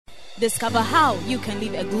Discover how you can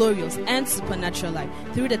live a glorious and supernatural life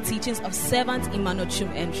through the teachings of Servant Emmanuel Chum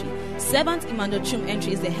Entry. Servant Emmanuel Chum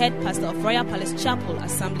Entry is the head pastor of Royal Palace Chapel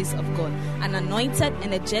Assemblies of God, an anointed,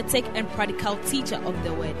 energetic, and practical teacher of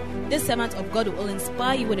the Word. This servant of God will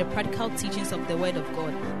inspire you with the practical teachings of the Word of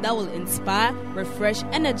God that will inspire, refresh,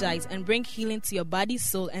 energize, and bring healing to your body,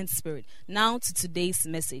 soul, and spirit. Now to today's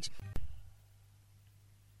message.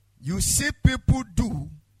 You see people do,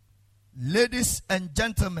 ladies and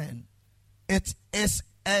gentlemen, it is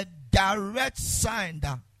a direct sign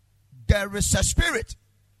that there is a spirit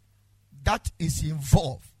that is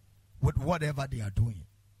involved with whatever they are doing.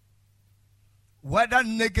 Whether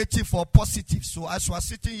negative or positive. So as we are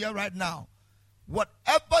sitting here right now,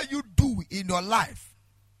 whatever you do in your life,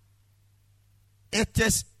 it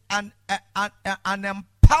is an empowerment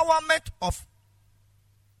of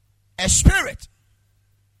a spirit.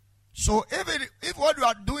 So if what you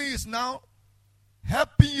are doing is now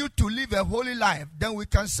helping you to live a holy life, then we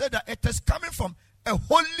can say that it is coming from a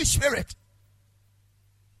Holy Spirit.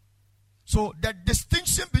 So the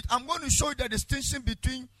distinction, I'm going to show you the distinction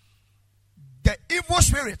between the evil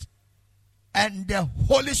spirit and the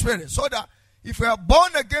Holy Spirit. So that if we are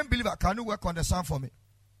born again believer, can you work on the sound for me?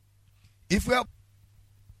 If we are,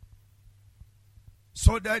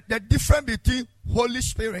 so the difference between Holy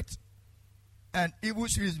Spirit and evil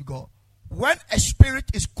spirit is God. When a spirit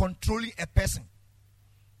is controlling a person,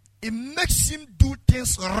 it makes him do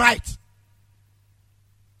things right.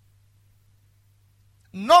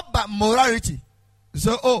 Not by morality.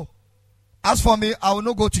 So, as for me, I will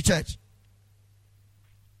not go to church.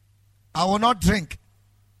 I will not drink.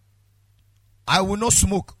 I will not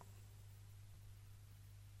smoke.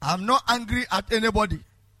 I'm not angry at anybody.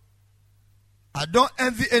 I don't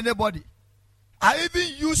envy anybody. I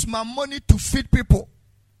even use my money to feed people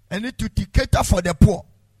and to cater for the poor.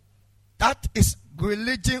 That is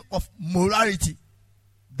religion of morality.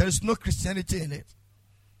 There is no Christianity in it.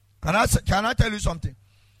 Can I tell you something?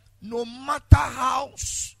 No matter how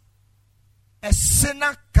a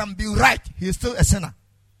sinner can be right, he is still a sinner.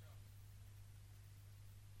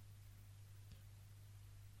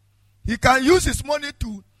 He can use his money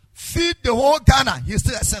to feed the whole Ghana, he is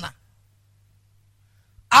still a sinner.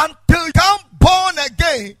 Until you become born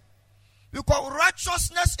again, because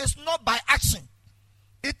righteousness is not by action.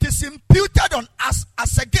 It is imputed on us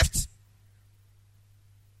as a gift.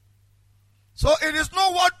 So it is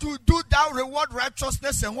not what to do that reward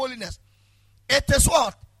righteousness and holiness. It is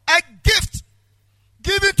what? A gift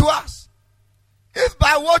given to us. If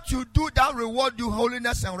by what you do that reward you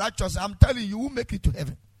holiness and righteousness, I'm telling you, you will make it to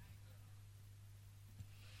heaven.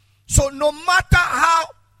 So no matter how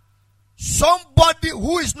somebody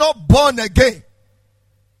who is not born again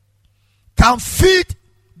can feed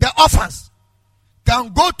the orphans,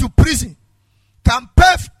 can go to prison, can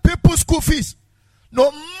pay people's school fees,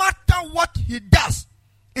 no matter what he does,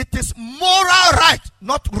 it is moral right,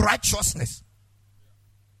 not righteousness.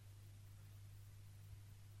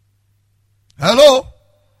 Hello?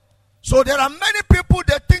 So there are many people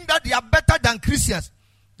that think that they are better than Christians.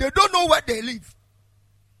 They don't know where they live.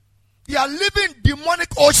 They are living demonic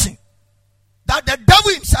ocean that the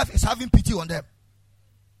devil himself is having pity on them.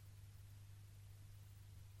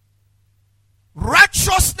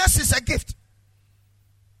 Righteousness is a gift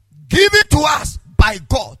given to us by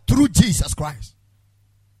God through Jesus Christ.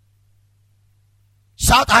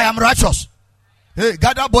 Shout, I am righteous. Hey,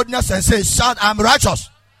 gather boldness and say, shout, I am righteous.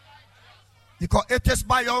 Because it is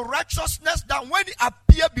by your righteousness that when you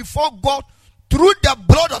appear before God through the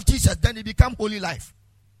blood of Jesus, then it becomes holy life.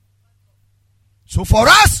 So for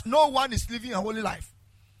us, no one is living a holy life.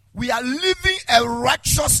 We are living a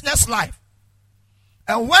righteousness life.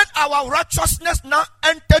 And when our righteousness now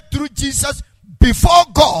entered through Jesus before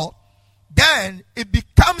God, then it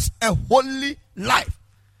becomes a holy life.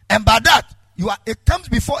 And by that, it comes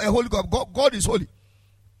before a holy God. God is holy.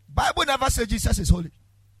 Bible never says Jesus is holy.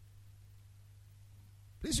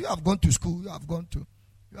 Please, you have gone to school. You have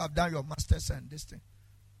done your masters and this thing.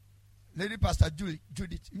 Lady Pastor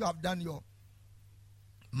Judith, you have done your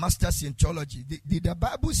masters in theology. Did the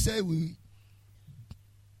Bible say we...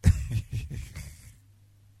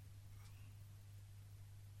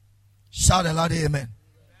 Shout a loud amen.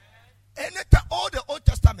 Anytime, all the Old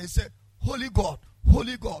Testament say, Holy God,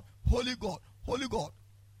 Holy God, Holy God, Holy God.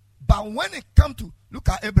 But when it comes to, look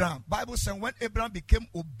at Abraham. Bible says when Abraham became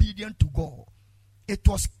obedient to God, it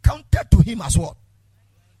was counted to him as what?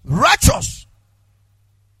 Righteous.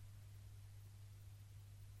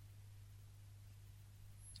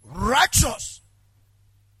 Righteous.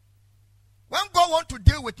 When God wants to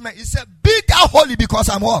deal with me, he said, be thou holy because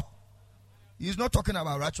I'm what? He's not talking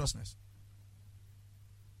about righteousness.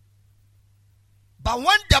 But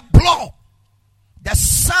when the blood, the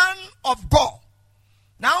Son of God,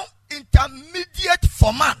 now intermediate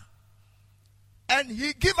for man, and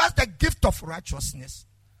he give us the gift of righteousness.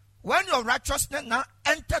 When your righteousness now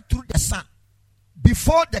enter through the Son,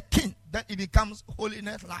 before the King, then it becomes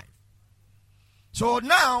holiness life. So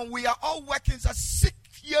now we are all working as 6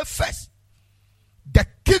 years first. The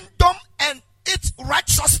kingdom and its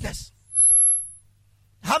righteousness.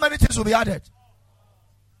 How many things will be added?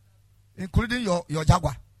 Including your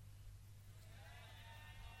Jaguar.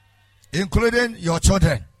 Including your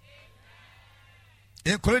children.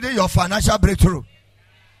 Including your financial breakthrough.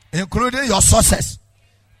 Including your success.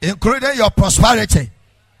 Including your prosperity.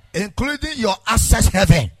 Including your access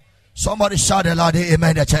heaven. Somebody shout aloud,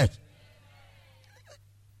 amen, the church.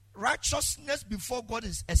 Righteousness before God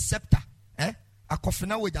is a scepter.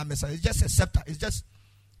 It's just a scepter. It's just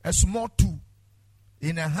a small tool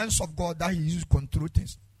in the hands of God that he uses to control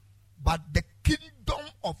things. But the kingdom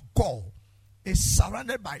of God is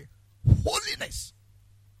surrounded by holiness.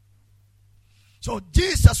 So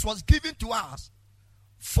Jesus was given to us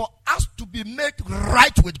for us to be made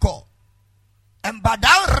right with God. And by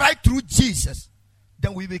that right through Jesus,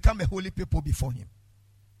 then we become a holy people before him.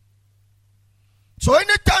 So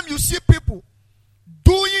anytime you see people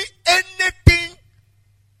doing anything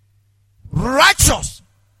righteous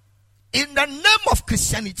in the name of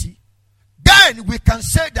Christianity, then we can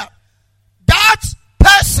say that that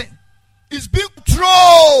person is being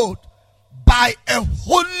controlled by a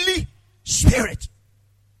Holy Spirit.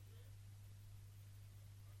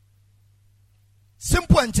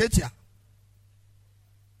 Simple and clear.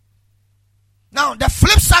 Now, the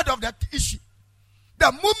flip side of that issue,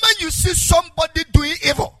 the moment you see somebody doing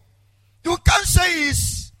evil, you can't say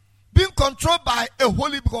he's being controlled by a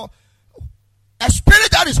holy, because a spirit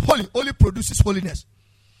that is holy only produces holiness.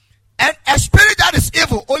 And a spirit that is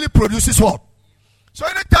evil only produces what? So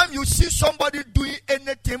anytime you see somebody doing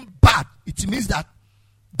anything bad, it means that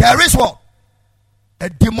there is what? A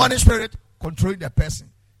demonic spirit controlling the person.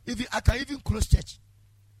 I can even close church.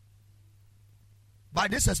 By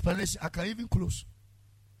this explanation, I can even close.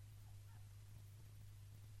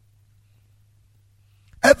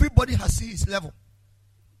 Everybody has seen his level.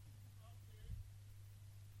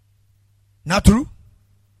 Not true?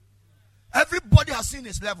 Everybody has seen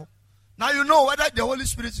his level. Now you know whether the Holy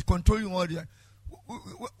Spirit is controlling all the.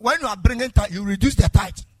 When you are bringing tithe, you reduce the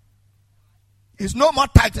tithe. It's no more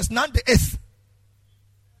tithe, it's not the eighth.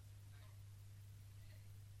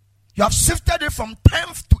 You have shifted it from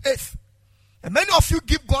 10th to 8th. And many of you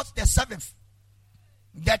give God the 7th,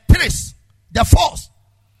 the 3rd, the 4th,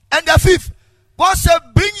 and the 5th. God said,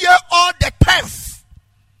 bring here all the 10th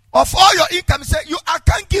of all your income. He said, I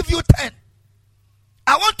can't give you 10.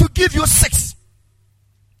 I want to give you 6.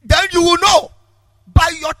 Then you will know by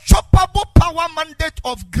your choppable power mandate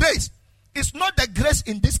of grace. It's not the grace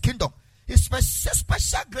in this kingdom. It's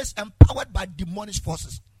special grace empowered by demonic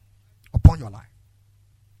forces upon your life.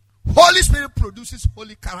 Holy Spirit produces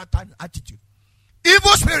holy character and attitude.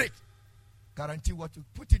 Evil spirit, guarantee what you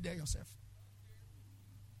put it there yourself.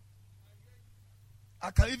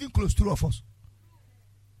 I can even close 2 of us.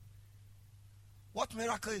 What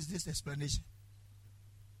miracle is this explanation?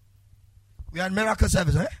 We are in miracle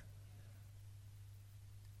service, eh?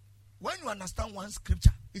 When you understand one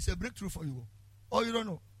scripture, it's a breakthrough for you. Or you don't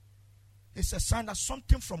know. It's a sign that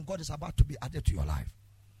something from God is about to be added to your life.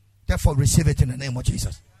 Therefore, receive it in the name of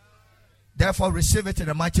Jesus. Therefore, receive it in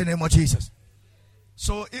the mighty name of Jesus.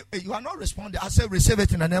 So, if you are not responding, I say receive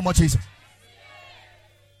it in the name of Jesus.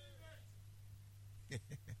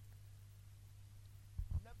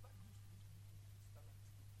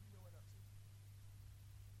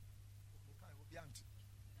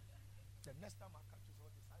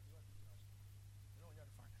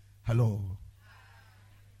 Hello.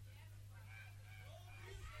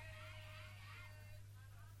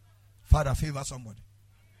 Father, favor somebody.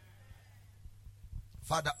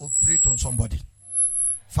 Father, operate on somebody.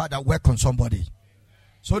 Father, work on somebody.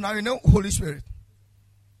 So now you know Holy Spirit.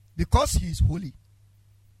 Because he is holy.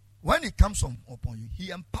 When he comes upon you,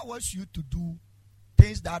 he empowers you to do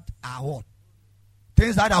things that are what?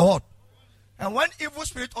 Things that are what? And when evil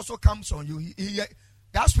spirit also comes on you,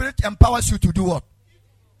 that spirit empowers you to do what?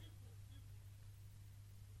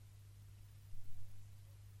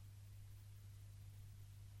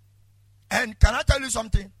 And can I tell you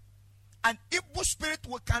something? An evil spirit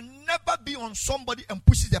can never be on somebody and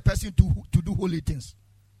pushes the person to do holy things.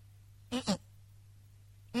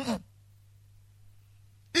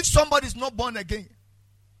 If somebody is not born again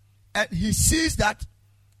and he sees that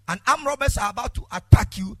an armed robbers are about to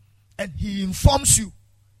attack you and he informs you,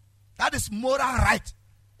 that is moral right.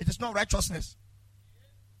 It is not righteousness.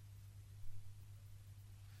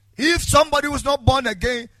 If somebody who's not born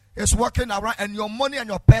again is walking around and your money and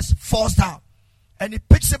your purse falls down, and he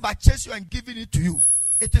picks it by chasing you and giving it to you,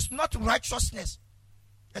 it is not righteousness.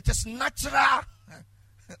 It is natural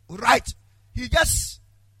right. He just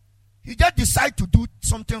decide to do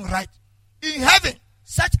something right. In heaven,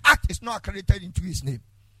 such act is not accredited into his name.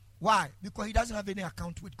 Why? Because he doesn't have any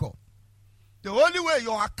account with God. The only way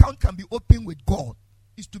your account can be open with God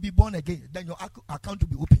is to be born again. Then your account will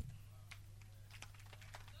be open.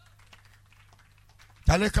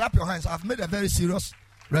 Shall I clap your hands? I've made a very serious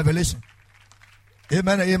revelation.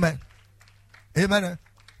 Amen. Amen. Amen.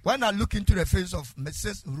 When I look into the face of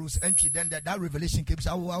Mrs. Ruth's entry, then that revelation came.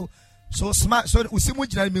 Wow, so smart. So we see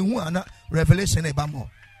much revelation about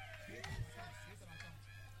more.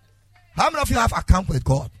 How many of you have account with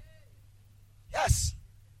God? Yes.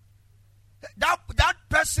 That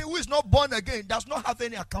person who is not born again does not have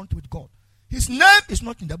any account with God. His name is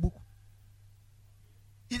not in the book.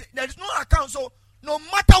 There is no account. So no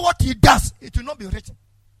matter what he does, it will not be written.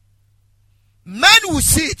 Men will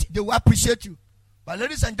see it. They will appreciate you. But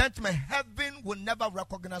ladies and gentlemen, heaven will never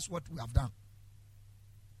recognize what we have done.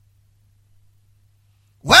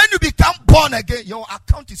 When you become born again, your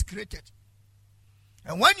account is created.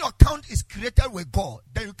 And when your account is created with God,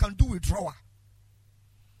 then you can do withdrawal.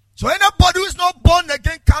 So anybody who is not born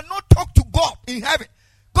again cannot talk to God in heaven.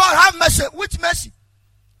 God have mercy. Which mercy?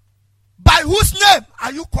 By whose name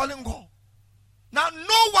are you calling God? Now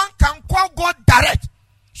no one can call God direct.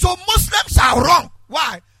 So Muslims are wrong.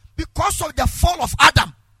 Why? Because of the fall of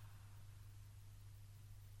Adam.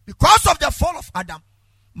 Because of the fall of Adam,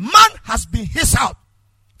 man has been hissed out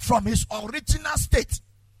from his original state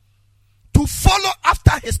to follow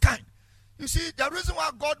after his kind. You see, the reason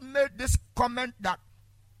why God made this comment that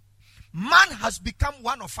man has become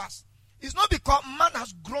one of us is not because man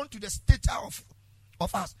has grown to the stature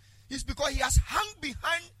of us. It's because he has hung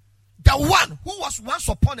behind the one who was once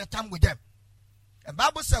upon a time with them. The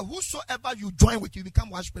Bible says, whosoever you join with, you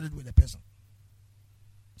become one spirit with the person.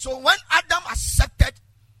 So when Adam accepted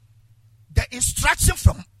the instruction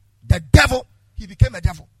from the devil, he became a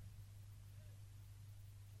devil.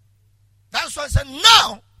 That's why I said,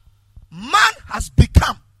 now, man has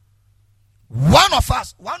become one of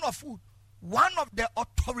us. One of who? One of the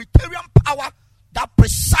authoritarian power that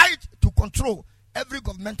presides to control every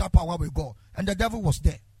governmental power with God. And the devil was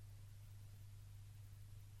there.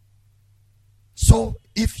 So,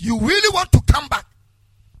 if you really want to come back,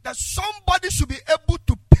 that somebody should be able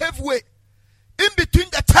to pave way in between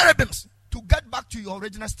the cherubims to get back to your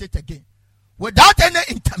original state again. Without any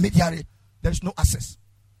intermediary, there is no access.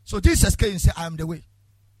 So Jesus came and said, I am the way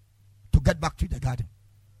to get back to the garden.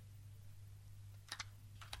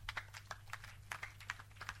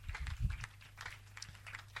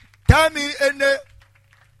 Tell me any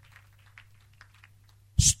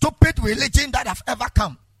stupid religion that have ever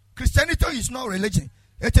come. Christianity is not religion.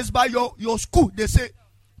 It is by your school. They say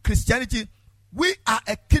Christianity, we are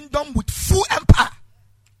a kingdom with full empire.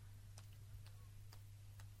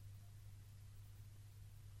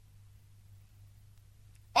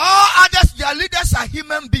 All others, their leaders are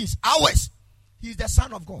human beings. Ours, he is the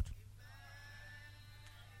Son of God.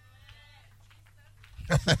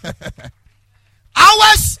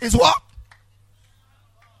 Ours is what?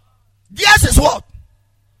 Theirs is what?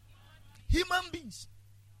 Human beings.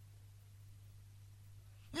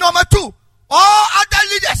 Number two, all other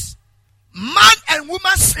leaders, man and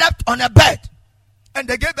woman slept on a bed and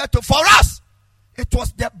they gave birth to. For us, it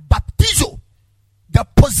was the baptizo, the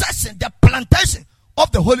possession, the plantation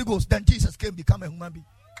of the Holy Ghost. Then Jesus came, become a human being,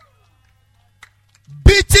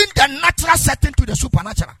 beating the natural setting to the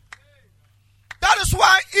supernatural. That is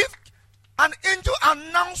why if an angel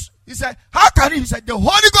announced, he said, how can he said, the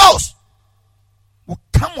Holy Ghost will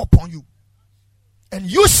come upon you and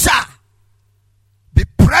you shall be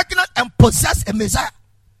pregnant and possess a Messiah.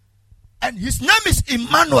 And his name is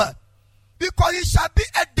Emmanuel, because he shall be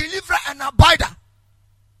a deliverer and abider.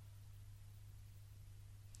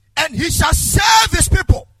 And he shall save his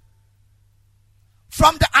people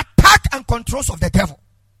from the attack and controls of the devil.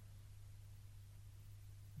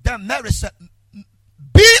 Then Mary said,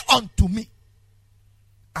 be unto me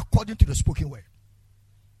according to the spoken word.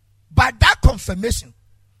 By that confirmation,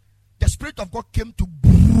 the Spirit of God came to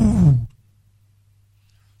brood.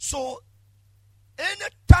 So,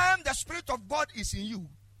 anytime the Spirit of God is in you,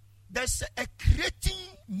 there's a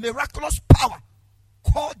creating miraculous power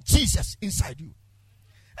called Jesus inside you.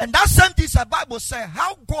 And that same thing the Bible says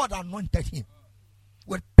how God anointed him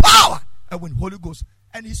with power and with Holy Ghost,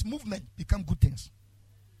 and his movement become good things.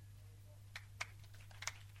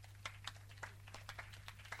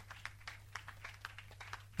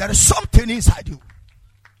 There is something inside you.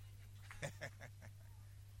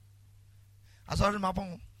 sorry, my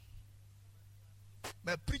phone.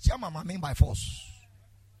 But preacher, my mean by force.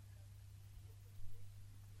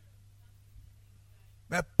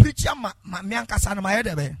 But preacher, my man, my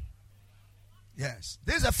head. Yes,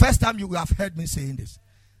 this is the first time you have heard me saying this.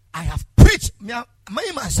 I have preached. Me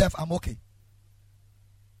myself, I'm okay.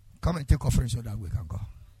 Come and take offering so that we can go.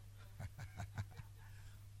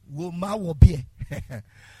 Woma will be.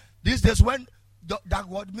 These days when that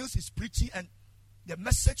word Mills is preaching and the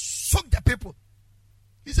message shook the people.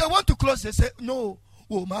 He said, want to close. They say, no.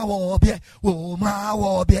 Woma will be. Woma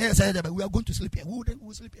will be. He said, we are going to sleep here. Who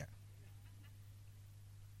will sleep here?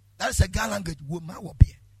 That is a Ghana language. Woma will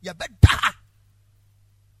be. You better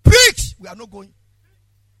preach. We are not going.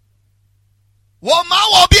 Woma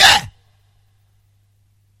will be.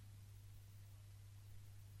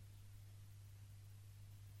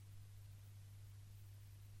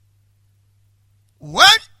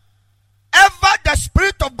 Whenever the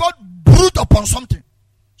Spirit of God brood upon something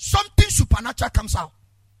supernatural comes out.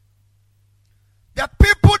 The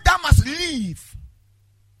people that must live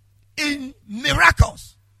in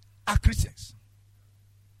miracles are Christians.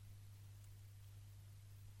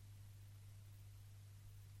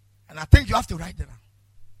 And I think you have to write that down.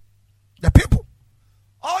 The people.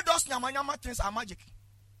 All those nyama things are magic.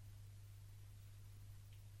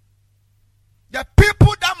 The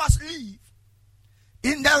people that must live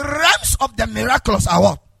in the realms of the miraculous are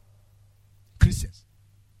what? Christians.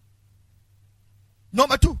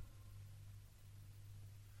 Number 2.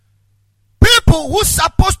 People who are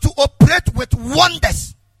supposed to operate with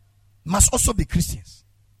wonders must also be Christians.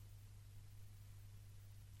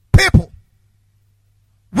 People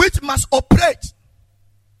which must operate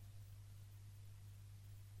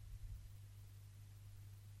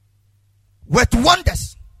with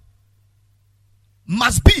wonders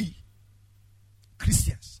must be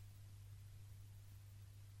Christians.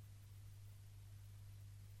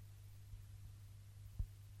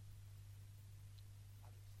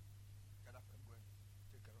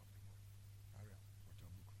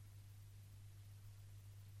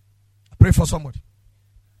 I pray for somebody.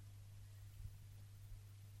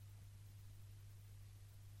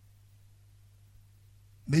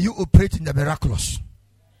 May you operate in the miraculous.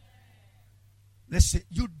 Let's say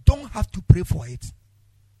you don't have to pray for it.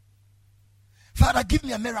 Father, give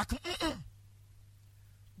me a miracle.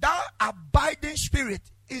 That abiding spirit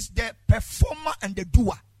is the performer and the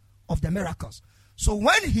doer of the miracles. So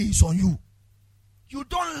when he is on you, you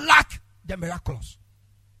don't lack the miraculous.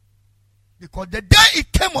 Because the day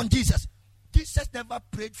it came on Jesus, Jesus never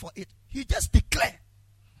prayed for it. He just declared.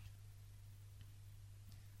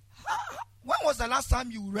 When was the last time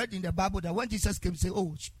you read in the Bible that when Jesus came, say,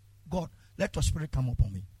 oh God, let your spirit come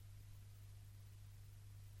upon me?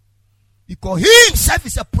 Because he himself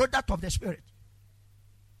is a product of the Spirit.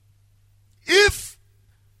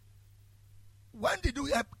 When did you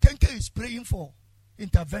hear Kenke is praying for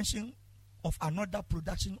intervention of another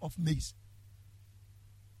production of maize?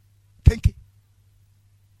 Kenke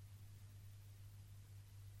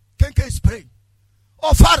is praying.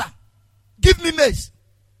 Oh Father, give me maize.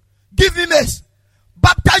 Give me maize.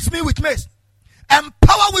 Baptize me with maize.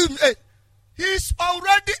 Empower me with maize. He's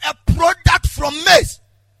already a product from maize.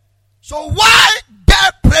 So why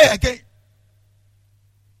dare pray again?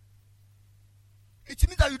 It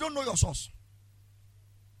means that you don't know your source.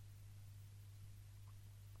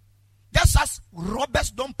 Just as robbers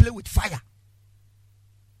don't play with fire,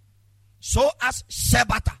 so as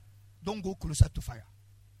Shebata don't go closer to fire.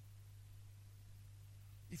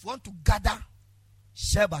 If you want to gather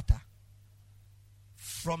Shebata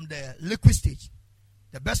from the liquid stage,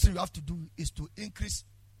 the best thing you have to do is to increase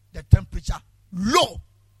the temperature low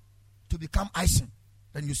to become icing.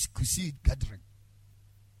 Then you could see it gathering.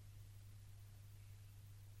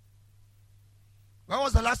 When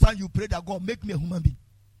was the last time you prayed that God make me a human being?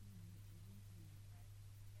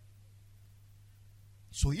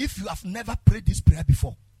 So if you have never prayed this prayer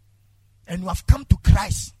before, and you have come to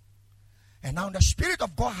Christ, and now the Spirit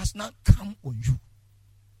of God has now come on you,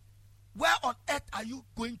 where on earth are you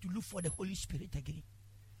going to look for the Holy Spirit again?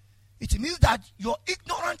 It means that your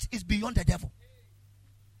ignorance is beyond the devil.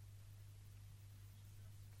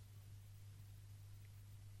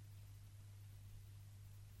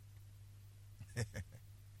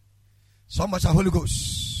 So much the Holy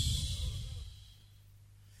Ghost.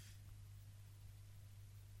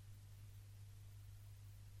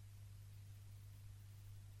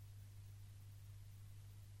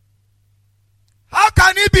 How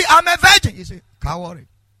can he be? I'm a virgin. You say, can't worry.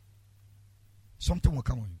 Something will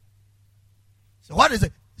come on you. So what is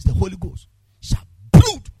it? It's the Holy Ghost. Shall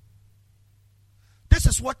brood. This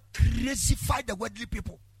is what crazified the worldly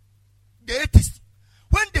people. the atheists,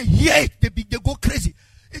 when they hear it, they go crazy.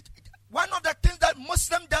 One of the things that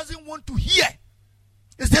Muslim doesn't want to hear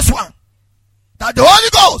is this one. That the Holy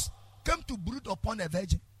Ghost came to brood upon a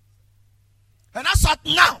virgin. And as at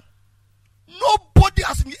now, nobody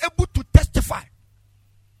has been able to testify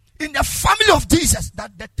in the family of Jesus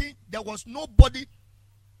that there was nobody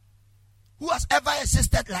who has ever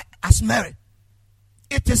existed like as Mary.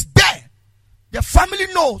 It is there. The family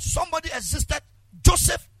knows somebody existed.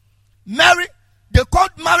 Joseph, Mary, they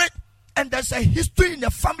got married, and there's a history in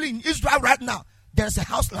the family in Israel right now. There's a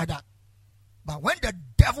house like that. But when the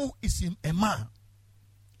devil is in a man,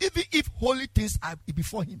 even if holy things are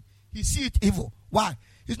before him, he sees it evil. Why?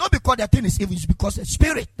 It's not because the thing is evil, it's because the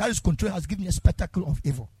spirit that is controlling has given a spectacle of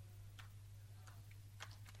evil.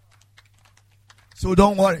 So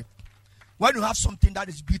don't worry. When you have something that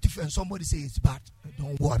is beautiful and somebody says it's bad,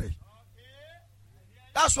 don't worry.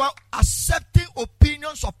 That's why accepting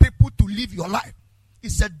opinions of people to live your life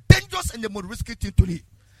is a dangerous and a more risky thing to live.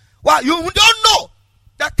 Why? You don't know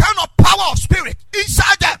the kind of power of spirit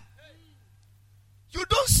inside them. You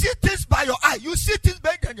don't see things by your eye. You see things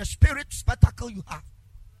by the spirit spectacle you have.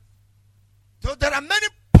 So there are many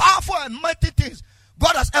powerful and mighty things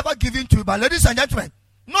God has ever given to you. But ladies and gentlemen,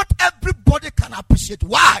 not everybody can appreciate.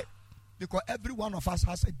 Why? Because every one of us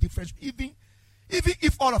has a difference. Even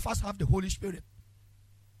if all of us have the Holy Spirit,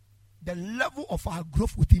 the level of our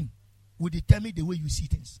growth with Him will determine the way you see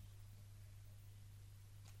things.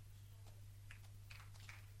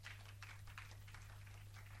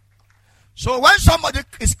 So when somebody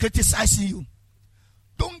is criticizing you,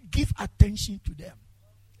 don't give attention to them.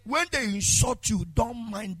 When they insult you, don't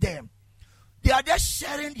mind them. They are just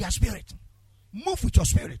sharing their spirit. Move with your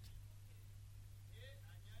spirit.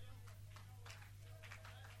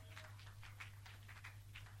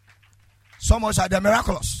 Some of us are the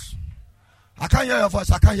miraculous. I can't hear your voice.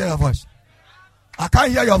 I can't hear your voice. I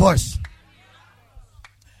can't hear your voice.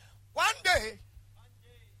 One day,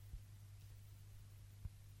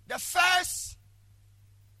 the first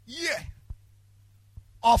year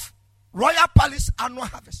of Royal Palace annual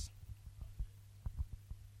harvest,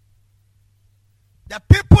 the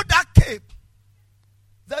people that came,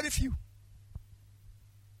 very few.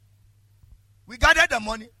 We gathered the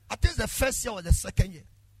money. I think the first year or the second year.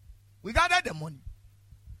 We gathered the money.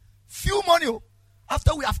 Few money.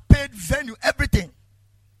 After we have paid venue, everything,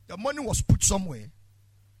 the money was put somewhere.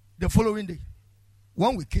 The following day,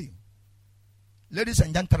 when we came, ladies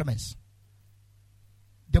and gentlemen,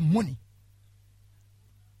 the money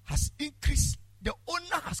has increased. The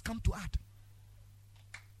owner has come to add.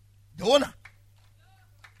 The owner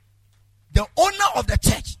of the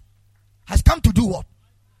church has come to do what?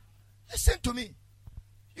 Listen to me.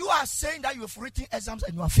 You are saying that you have written exams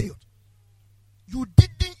and you have failed. You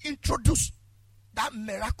didn't introduce that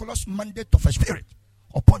miraculous mandate of a spirit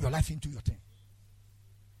upon your life into your thing.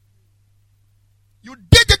 You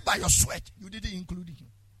did it by your sweat. You didn't include him.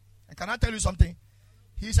 And can I tell you something?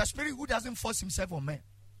 He is a spirit who doesn't force himself on men.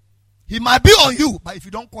 He might be on you, but if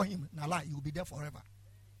you don't call him, Nala, he will be there forever.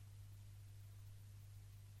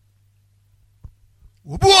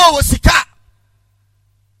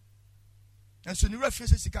 And so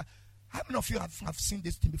how many of you have seen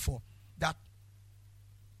this thing before? That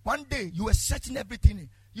one day you were searching everything,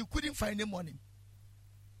 you couldn't find any money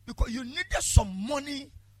because you needed some money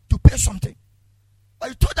to pay something, but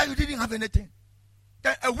you thought that you didn't have anything.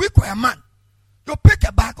 Then a week or a month, you pick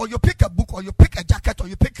a bag or you pick a book or you pick a jacket or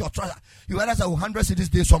you pick your trouser. You realize that 100 cities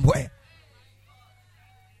there somewhere.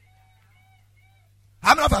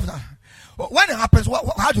 How many of you have that? When it happens,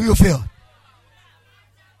 how do you feel?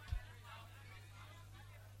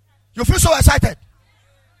 You feel so excited.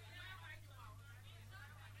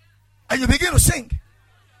 And you begin to sing.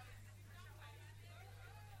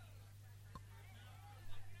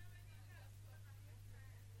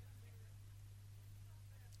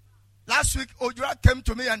 Last week, Ojura came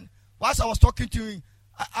to me, and whilst I was talking to him,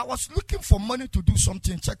 I was looking for money to do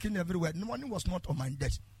something, checking everywhere. The money was not on my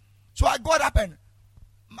desk. So I got up and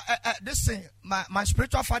my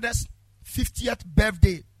spiritual father's 50th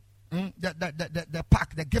birthday, the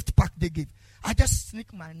pack, the gift pack they gave. I just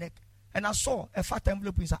sneaked my neck and I saw a fat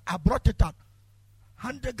envelope inside. I brought it out.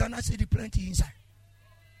 100 Ghana cedi plenty inside.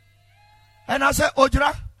 And I said,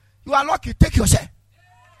 Ojura, you are lucky. Take your share.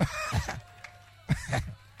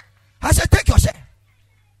 I said, take your share.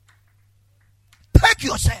 Take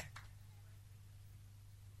your share.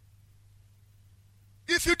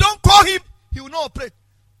 If you don't call him, he will not operate.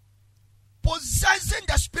 Possessing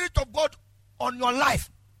the Spirit of God on your life,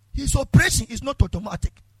 his operation is not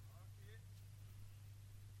automatic.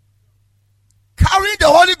 Carrying the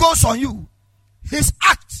Holy Ghost on you, his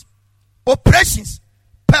act operations,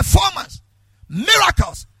 performance,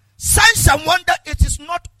 miracles, signs and wonder. It is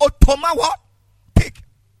not automatic.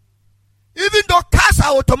 Even though cars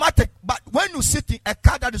are automatic, but when you sit in a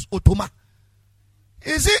car that is automatic,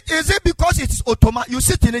 is it because it is automatic? You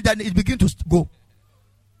sit in it and it begins to go.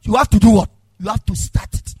 You have to do what? You have to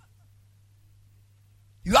start it.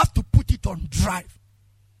 You have to put it on drive.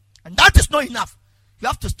 And that is not enough. You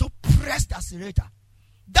have to still press the accelerator.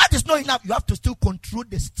 That is not enough. You have to still control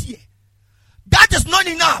the steer. That is not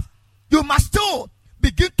enough. You must still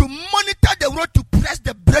begin to monitor the road to press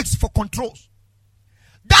the brakes for controls.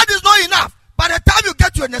 That is not enough. By the time you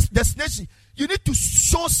get to your destination, you need to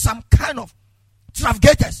show some kind of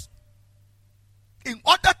navigators in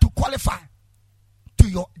order to qualify to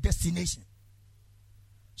your destination.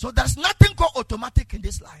 So there's nothing called automatic in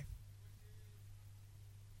this life.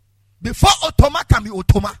 Before automa can be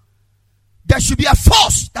automa, there should be a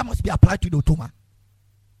force that must be applied to the automa.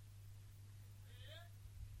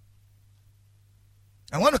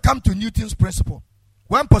 And when you come to Newton's principle,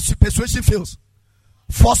 when persuasion fails,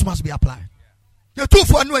 force must be applied. The two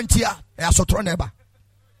for new and tia, a sotron neighbor.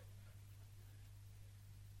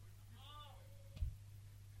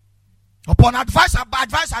 Upon advice,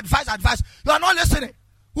 you are not listening.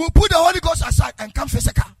 We will put the Holy Ghost aside and come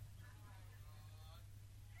physical.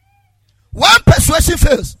 When persuasion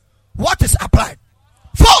fails, what is applied?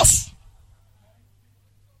 Force.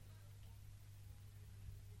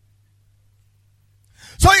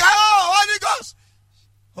 So you Holy Ghost.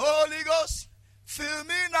 Holy Ghost, fill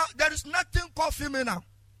me now. There is nothing called fill me now.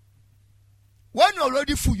 When you're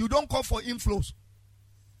already full, you don't call for inflows.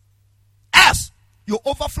 As your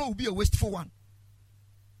overflow will be a wasteful one.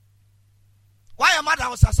 Why am I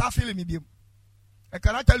feeling me?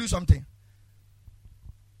 Can I tell you something?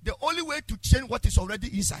 The only way to change what is already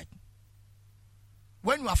inside,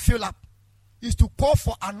 when you are filled up, is to call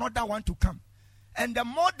for another one to come. And the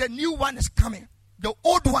more the new one is coming, the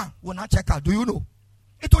old one will not check out. Do you know?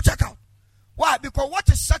 It will check out. Why? Because what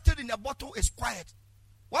is settled in the bottle is quiet.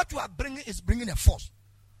 What you are bringing is bringing a force.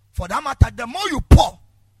 For that matter, the more you pour,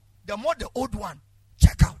 the more the old one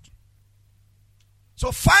check out.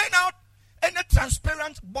 So find out any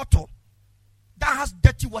transparent bottle that has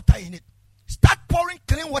dirty water in it. Start pouring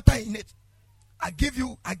clean water in it. I give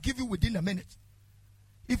you within a minute.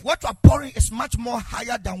 If what you are pouring is much more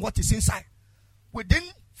higher than what is inside, within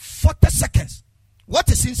 40 seconds, what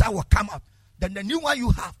is inside will come out. Then the new one you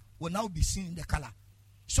have will now be seen in the color.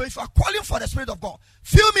 So if you are calling for the Spirit of God,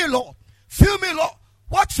 fill me, Lord. Fill me, Lord.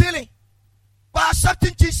 What feeling? By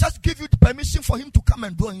accepting Jesus, give you the permission for him to come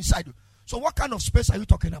and dwell inside you. So what kind of space are you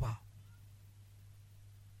talking about?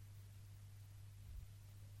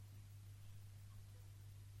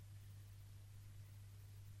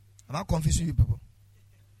 Am I confusing you people?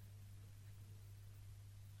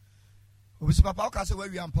 Papa, okay, say where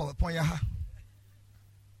we are point ya.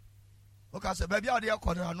 Okay, say baby, out there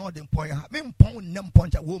corner I know the point ya. Me point nem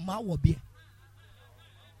point ya. Wo ma wo be.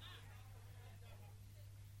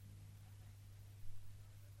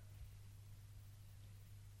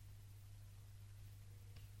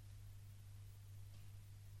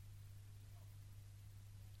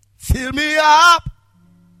 Fill me up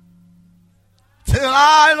till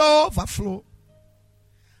I overflow.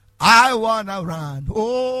 I wanna run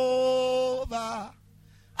over.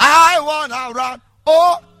 I wanna run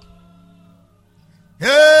over.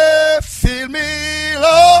 Hey, fill me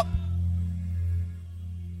up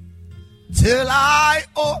till I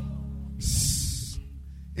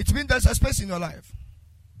It means there's a space in your life.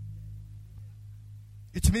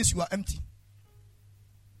 It means you are empty.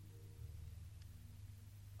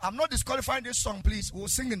 I'm not disqualifying this song, please. We'll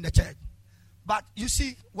sing in the church. But you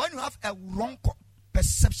see, when you have a wrong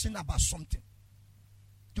perception about something,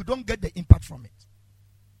 you don't get the impact from it.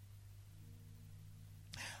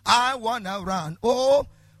 I wanna run. Oh,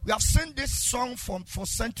 we have seen this song for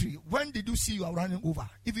centuries. When did you see you are running over?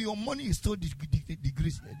 If your money is still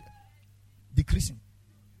decreasing,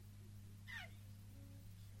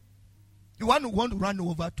 you want to run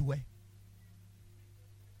over to where?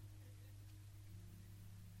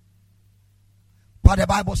 But the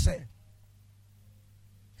Bible said,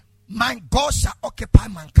 my God shall occupy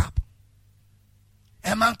my cup.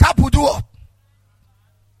 And my cup will do what?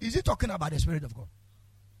 Is he talking about the Spirit of God?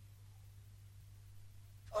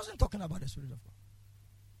 He wasn't talking about the Spirit of God.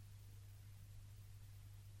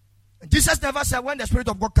 And Jesus never said when the Spirit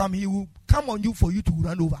of God comes, he will come on you for you to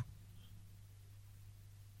run over.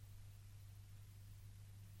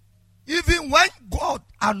 Even when God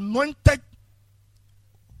anointed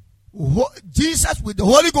Jesus with the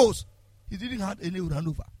Holy Ghost, he didn't have any run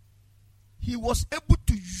over. He was able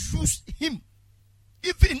to use him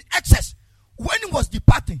even in excess. When he was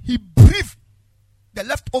departing, he breathed the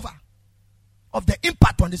leftover of the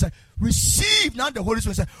impact on this side. Receive now the Holy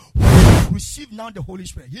Spirit. He said, receive now the Holy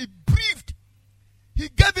Spirit. He breathed. He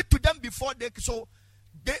gave it to them before they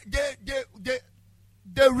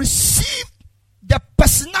received the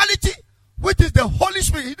personality, which is the Holy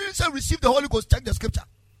Spirit. He didn't say receive the Holy Ghost. Check the scripture.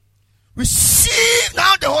 Receive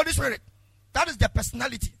now the Holy Spirit. That is the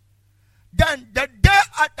personality. Then the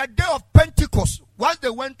day of Pentecost, once they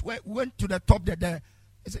went to the top there,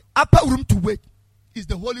 it's an upper room to wait. Is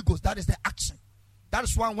the Holy Ghost. That is the action. That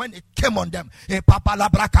is why when it came on them, people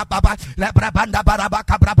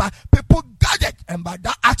gathered, and by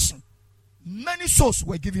that action, many souls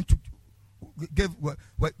were given to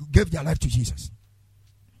gave their life to Jesus.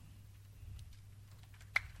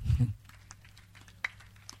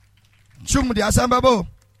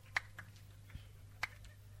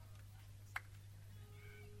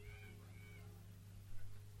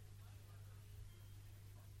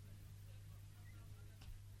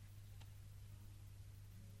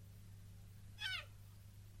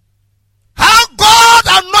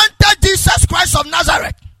 Jesus Christ of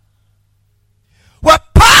Nazareth with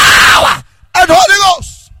power and Holy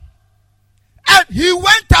Ghost, and he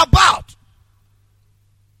went about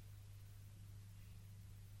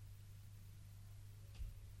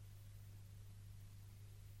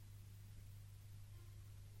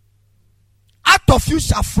out of you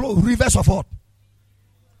shall flow rivers of what?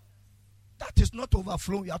 That is not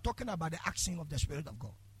overflow. You are talking about the action of the Spirit of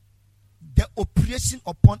God, the operation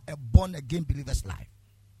upon a born again believer's life.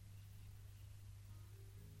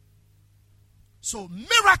 So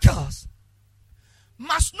miracles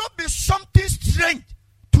must not be something strange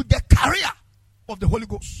to the career of the Holy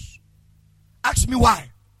Ghost. Ask me why.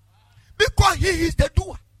 Because he is the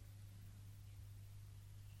doer.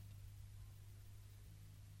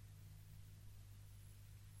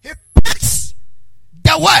 He picks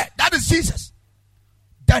the word, that is Jesus.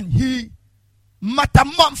 Then he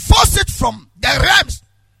metamorphoses it from the realms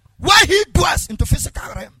where he dwells into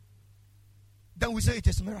physical realm. Then we say it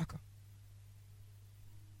is a miracle.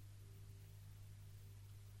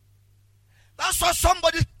 That's why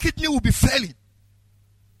somebody's kidney will be failing.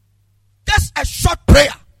 Just a short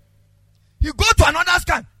prayer. You go to another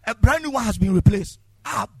scan, a brand new one has been replaced.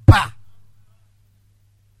 Abba.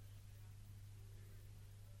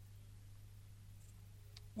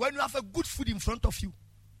 When you have a good food in front of you,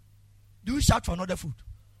 do you shout for another food?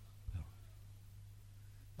 No.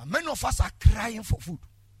 But many of us are crying for food.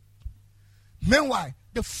 Meanwhile,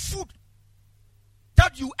 the food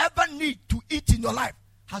that you ever need to eat in your life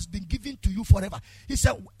has been given to you forever. He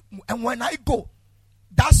said, and when I go,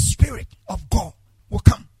 that Spirit of God will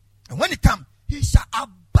come. And when it comes, he shall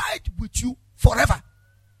abide with you forever.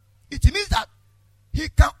 It means that he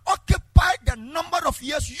can occupy the number of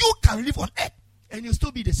years you can live on earth, and you'll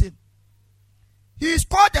still be the same. He is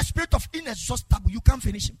called the Spirit of inexhaustible. You can't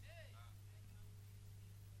finish him.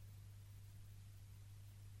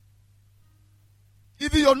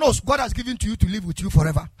 Even your nose, God has given to you to live with you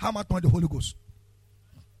forever. How much more the Holy Ghost?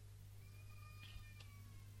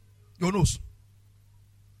 Your nose.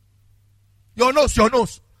 Your nose, your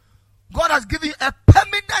nose. God has given you a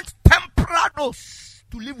permanent temporal nose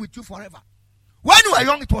to live with you forever. When you were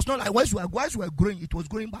young, it was not like once you were growing, it was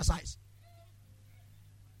growing by size.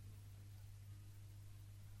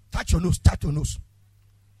 Touch your nose, touch your nose.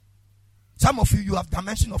 Some of you have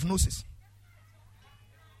dimension of noses.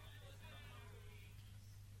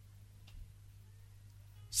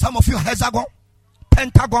 Some of you are hexagon,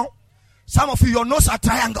 pentagon. Some of you, your nose are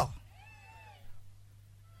triangle.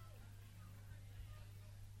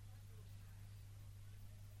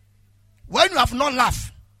 When you have not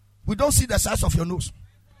laughed, we don't see the size of your nose.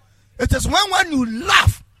 It is when you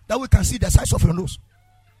laugh that we can see the size of your nose.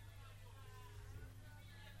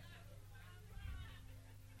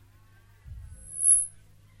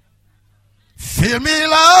 Fill me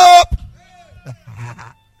up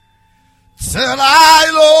till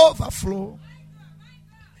I overflow.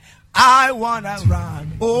 I wanna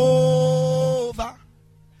run over.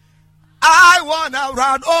 I wanna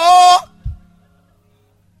run over.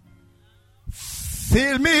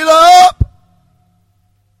 Fill me up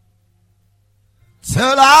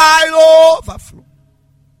till I overflow.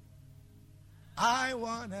 I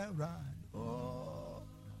wanna run over.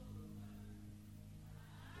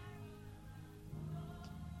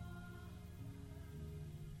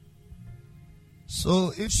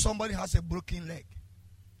 So if somebody has a broken leg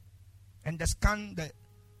and the scan, the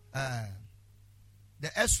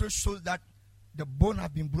X-ray shows that the bone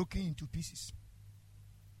has been broken into pieces,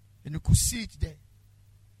 and you could see it there.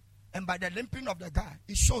 And by the limping of the guy,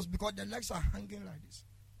 it shows because the legs are hanging like this.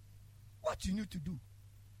 What you need to do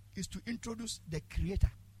is to introduce the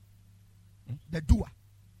creator, the doer.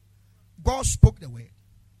 God spoke the word.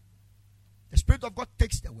 The Spirit of God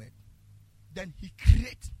takes the word. Then he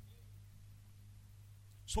creates.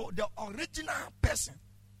 So the original person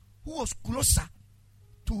who was closer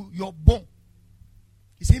to your bone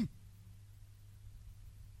is him.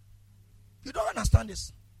 You don't understand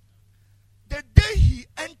this. The day he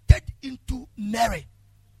entered into Mary,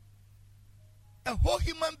 a whole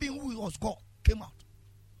human being who was God came out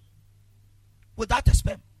without a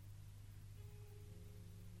sperm.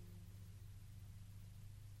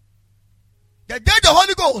 The day the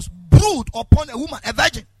Holy Ghost brooded upon a woman, a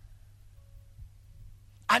virgin,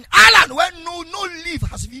 an island where no leaf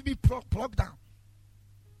has been plucked down,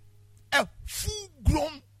 a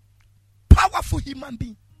full-grown, powerful human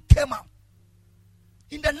being came out.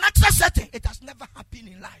 In the natural setting, it has never happened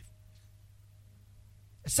in life,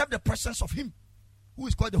 except the presence of him, who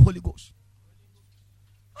is called the Holy Ghost.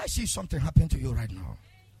 I see something happen to you right now.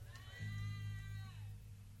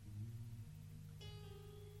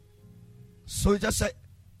 So he just said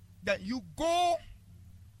that you go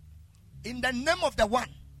in the name of the one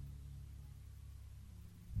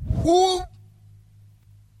who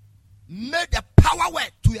made the power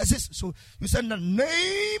word to exist. So you said in the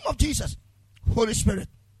name of Jesus, Holy Spirit,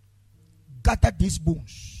 gather these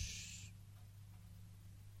bones.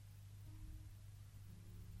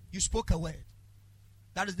 You spoke a word.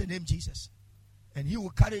 That is the name Jesus. And he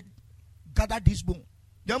will gather this bone.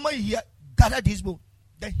 The moment you hear, gather this bone,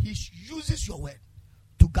 then he uses your word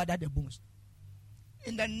to gather the bones.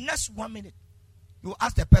 In the next 1 minute, you will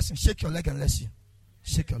ask the person, shake your leg and let's see.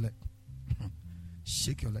 Shake your leg.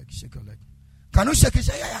 Shake your leg, shake your leg. Can you shake it?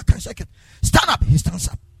 Say, yeah, I can shake it. Stand up, he stands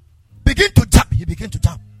up. Begin to jump, he begins to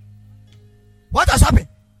jump. What has happened?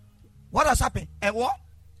 What has happened? And what?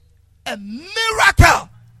 A miracle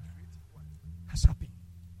has happened.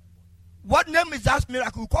 What name is that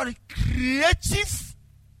miracle? We call it creative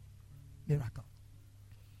miracle.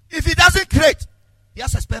 If he doesn't create, he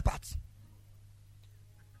has a spare part.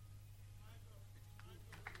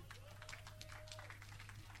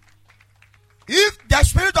 If the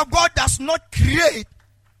Spirit of God does not create,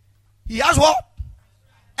 he has what?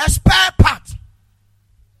 A spare part.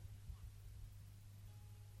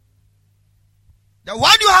 The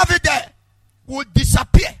one you have it there will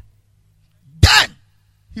disappear. Then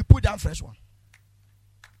he put down fresh one.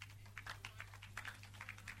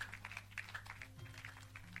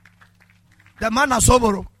 The man has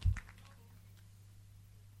sorrow.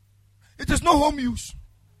 It is no home use.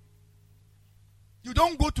 You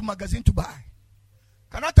don't go to magazine to buy.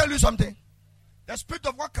 Can I tell you something? The Spirit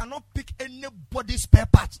of God cannot pick anybody's spare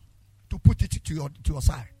part to put it to your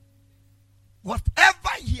side. Whatever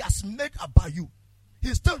he has made about you,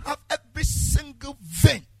 he still have every single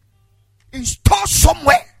vein installed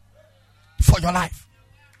somewhere for your life.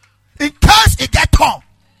 In case it get torn,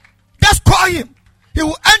 just call him. He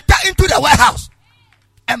will enter into the warehouse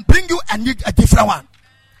and bring you a different one.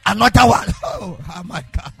 Another one. Oh my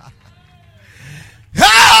God.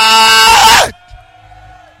 Hey!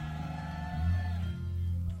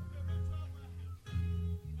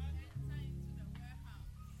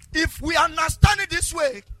 If we understand it this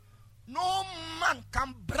way, no man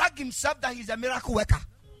can brag himself that he's a miracle worker.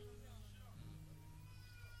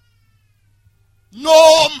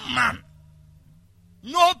 No man,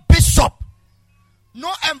 no bishop,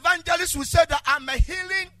 no evangelist will say that I'm a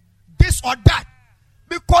healing this or that.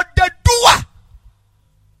 Because the doer,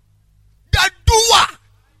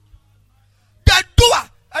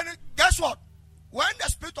 and guess what? When the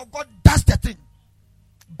Spirit of God does the thing,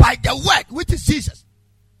 by the word, which is Jesus,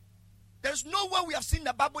 there's no way we have seen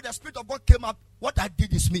the Bible, the Spirit of God came up, what I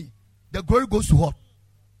did is me. The glory goes to what?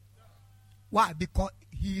 Why? Because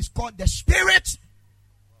he is called the Spirit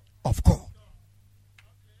of God.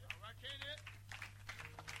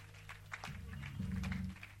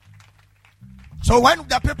 So when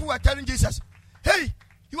the people were telling Jesus, hey,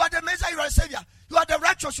 you are the Messiah, you are the Savior, you are the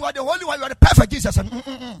righteous, you are the Holy One, you are the perfect, Jesus said,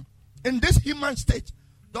 in this human state,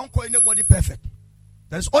 don't call anybody perfect.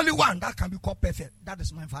 There is only one that can be called perfect. That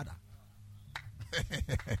is my Father.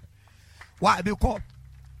 Why? Because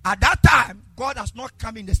at that time, God has not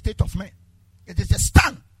come in the state of man. It is the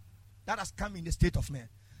Son that has come in the state of man.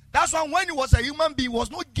 That's why when he was a human being, he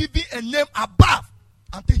was not given a name above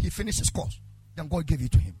until he finished his course. Then God gave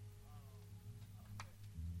it to him.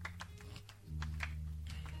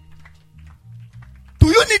 Do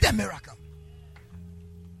you need a miracle?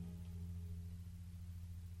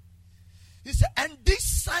 He said, and these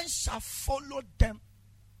signs shall follow them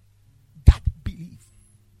that believe.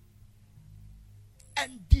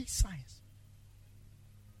 these signs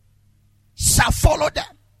shall follow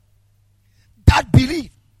them that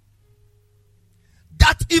believe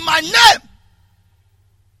that in my name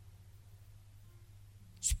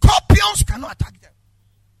scorpions cannot attack them.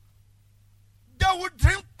 They will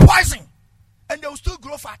drink poison and they will still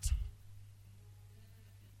grow fat.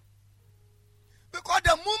 Because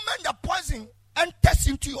the moment the poison enters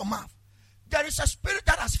into your mouth, there is a spirit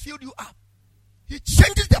that has filled you up. He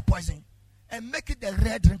changes the poison and make it the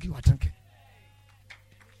rare drink you are drinking.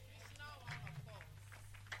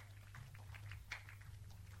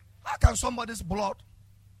 How can somebody's blood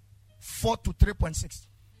fall to 3.6?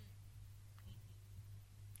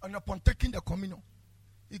 And upon taking the communion,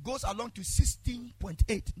 it goes along to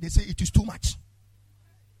 16.8. They say it is too much.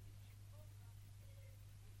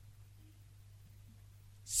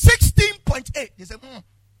 16.8. They say,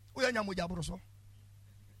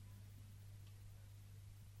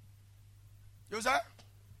 you say?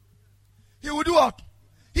 He will do what?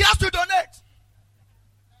 He has to donate.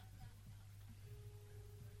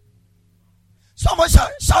 Someone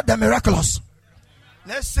shout the miraculous.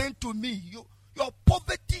 Listen to me. Your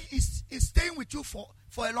poverty is staying with you for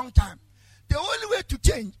a long time. The only way to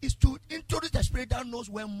change is to introduce the spirit that knows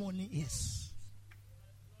where money is.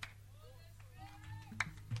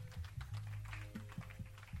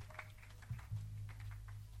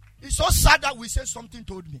 It's so sad that we say something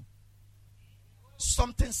told me.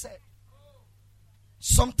 Something said.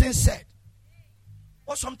 Something said.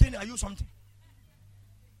 What something? Are you something?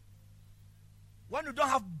 When you don't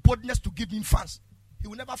have boldness to give him funds, he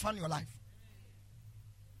will never fund your life.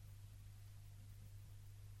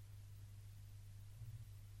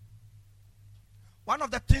 One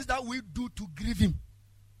of the things that we do to grieve him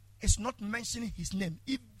is not mentioning his name,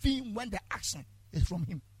 even when the action is from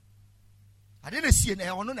him. I didn't see an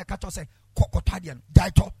on a catcher say, Kokotadian,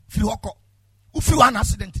 Daito, Frioko, Ufu an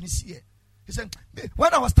accident in this year. He said,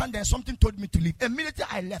 when I was standing there, something told me to leave. Immediately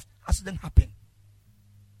I left, accident happened.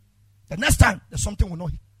 The next time, there's something will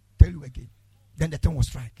not tell you again. Then the thing will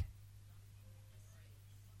strike.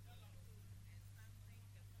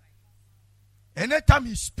 Anytime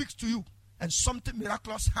he speaks to you and something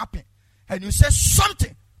miraculous happens, and you say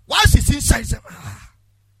something, once it's inside, you say,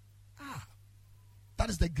 that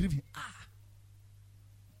is the grieving.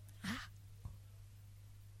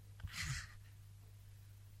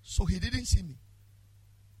 So he didn't see me,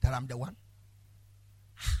 that I'm the one.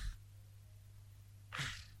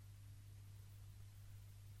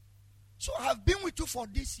 So I have been with you for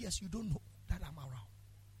these years. You don't know that I'm around.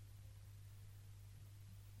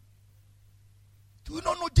 Do you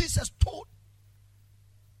not know Jesus told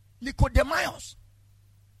Nicodemus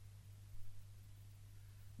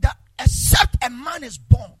that except a man is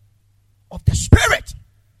born of the Spirit,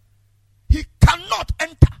 he cannot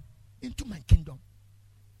enter into my kingdom.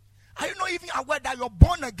 Are you not even aware that you're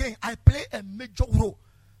born again? I play a major role.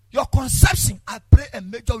 Your conception, I play a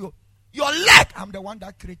major role. Your leg, I'm the one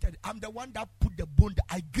that created it. I'm the one that put the bone there.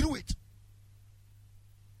 I grew it.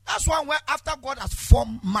 That's why when after God has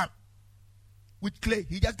formed man with clay,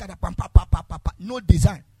 he just got a no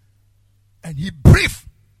design. And he breathed.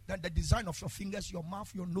 Then the design of your fingers, your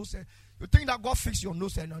mouth, your nose. You think that God fixed your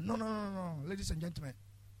nose? No. Ladies and gentlemen.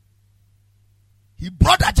 He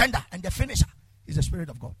brought the agenda, and the finisher is the Spirit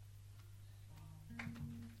of God.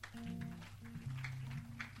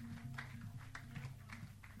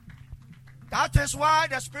 That is why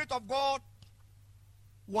the Spirit of God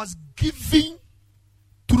was given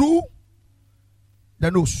through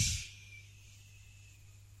the nose.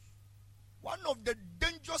 One of the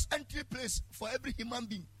dangerous entry places for every human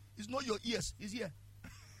being is not your ears, it's here.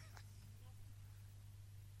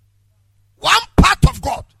 One part of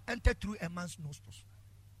God entered through a man's nostrils.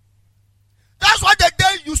 That's why the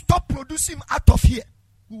day you stop producing out of here,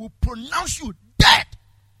 we will pronounce you dead.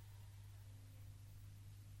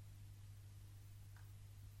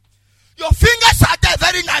 Your fingers are there,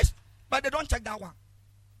 very nice, but they don't check that one.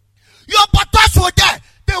 Your buttocks were there,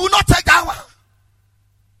 they will not take that one.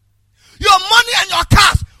 Your money and your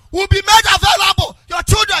cars will be made available. Your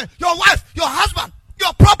children, your wife, your husband,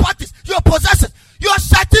 your properties, your possessions, your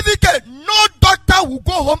certificate. No doctor will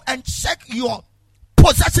go home and check your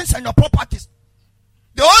possessions and your properties.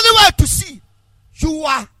 The only way to see you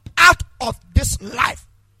are out of this life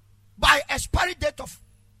by expiry date of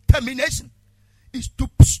termination is to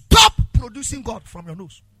stop producing God from your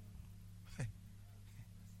nose.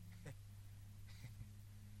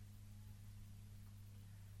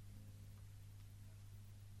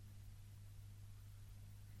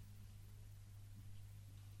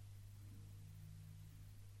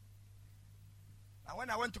 Now when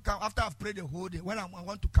I went to come, after I've prayed the whole day, when I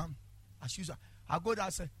want to come, as usual, I go there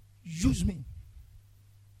and say, use me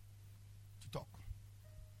to talk.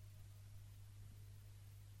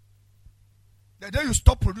 The day you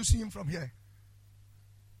stop producing him from here,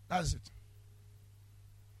 that's it.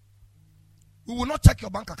 We will not check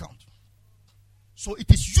your bank account. So it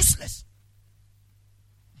is useless.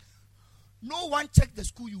 No one checked the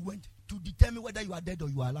school you went to determine whether you are dead or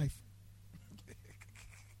you are alive.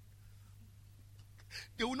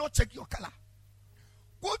 They will not check your color.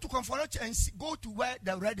 Go to Conference and go to where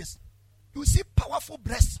the red is. You see powerful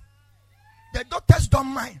breasts. The doctors don't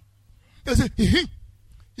mind. They say,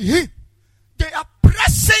 they are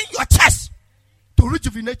pressing your chest to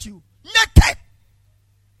rejuvenate you. Naked.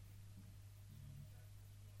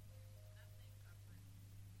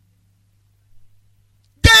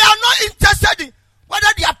 They are not interested in whether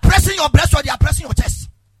they are pressing your breast or they are pressing your chest.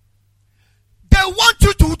 They want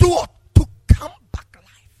you to do what? To come back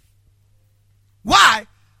alive. Why?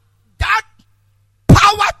 That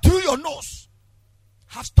power through your nose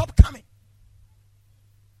has stopped coming.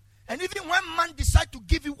 And even when man decides to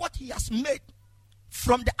give you what he has made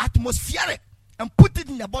from the atmospheric and put it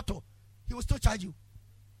in a bottle, he will still charge you.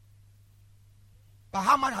 But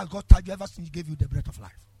how much has God charged you ever since he gave you the breath of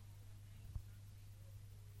life?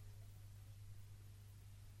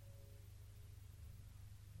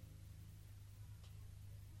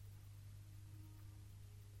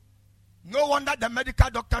 No wonder the medical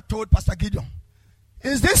doctor told Pastor Gideon,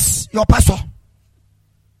 is this your pastor?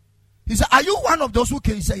 He said, are you one of those who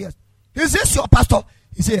came? He said, yes. Is this your pastor?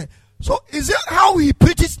 He said, so is it how he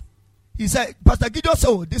preaches? He said, Pastor Gideon said,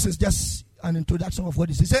 oh, this is just an introduction of what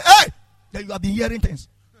he said. He said, hey, then you have been hearing things.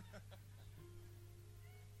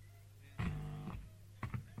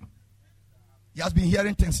 He has been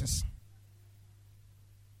hearing things since.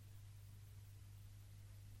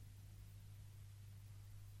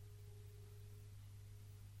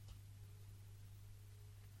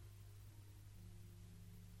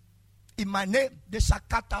 In my name, they shall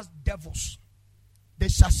cast out devils. They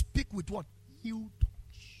shall speak with what? New tongues.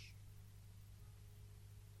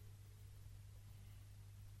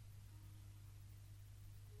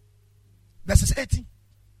 Verses 18.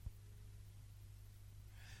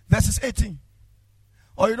 Verses 18.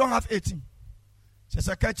 Or you don't have 18. Just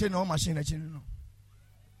a catching no machine. No.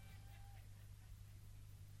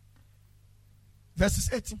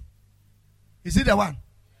 Verses 18. Is it the one?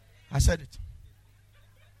 I said it.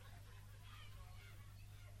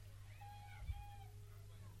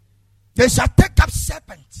 They shall take up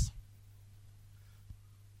serpents.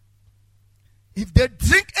 If they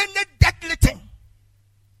drink any deadly thing,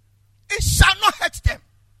 it shall not hurt them.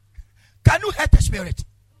 Can you hurt the spirit?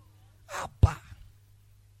 Abba.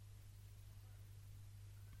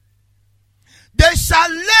 They shall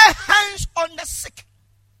lay hands on the sick,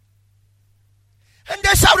 and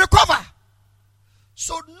they shall recover.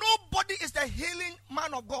 So nobody is the healing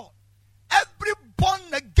man of God. Every born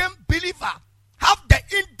again believer have the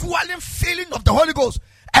indwelling feeling of the Holy Ghost,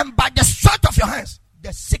 and by the strength of your hands,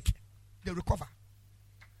 the sick, they recover.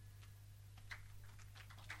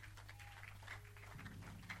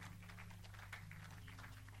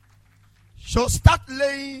 So start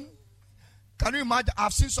laying. Can you imagine?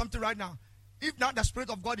 I've seen something right now. If now the Spirit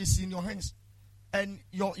of God is in your hands, and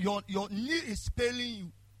your knee is failing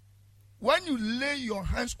you, when you lay your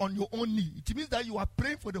hands on your own knee, it means that you are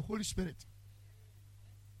praying for the Holy Spirit.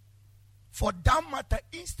 For that matter,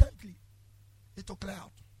 instantly, it will clear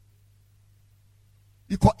out.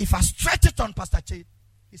 Because if I stretch it on Pastor Chade,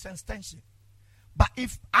 it's an extension. But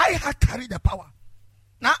if I had carried the power,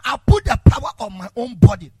 now I put the power on my own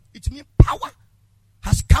body. It means power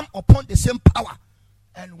has come upon the same power.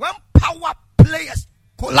 And when power players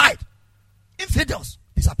collide, infidels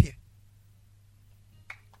disappear.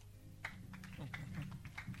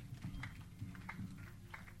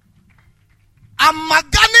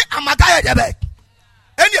 Amagaya debe.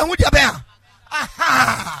 Any who debe.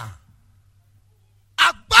 Aha.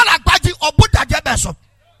 Agbara gbaji obuda debe so.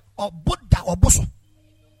 Obuda obuso.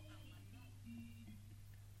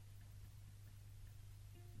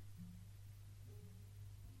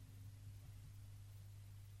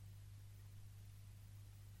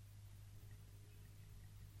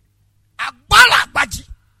 Agbara gbaji.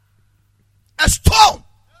 A stone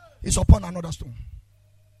is upon another stone.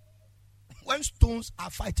 When stones are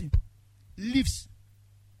fighting, leaves,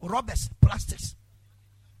 rubbers, plastics,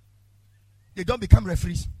 they don't become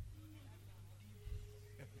referees.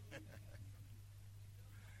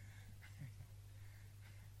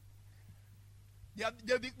 They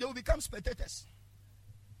will become spectators.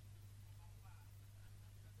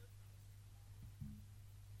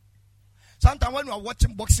 Sometimes when you are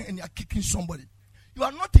watching boxing and you are kicking somebody, you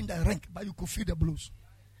are not in the ring, but you could feel the blows.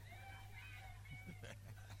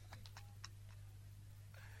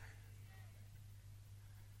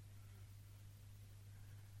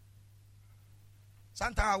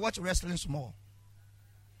 Sometimes I watch wrestling small.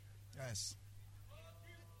 Yes.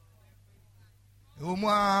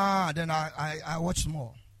 Then I watch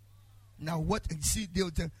small. Now what? See,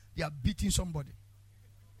 they are beating somebody,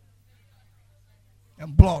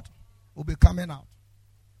 and blood will be coming out.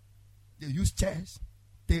 They use chairs,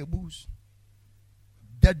 tables,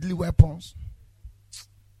 deadly weapons.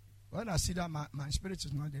 When I see that, my spirit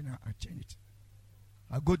is not there. I change it.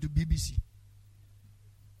 I go to BBC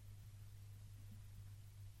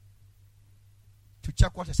to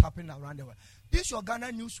check what is happening around the world. This your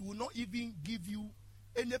Ghana news will not even give you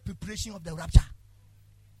any preparation of the rapture.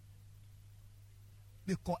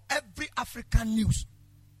 Because every African news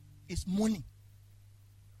is money.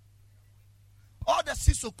 All the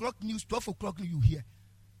 6 o'clock news, 12 o'clock news you hear.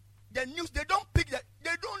 The news, they don't pick that.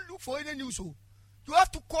 They don't look for any news. So you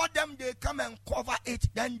have to call them, they come and cover it.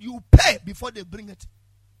 Then you pay before they bring it.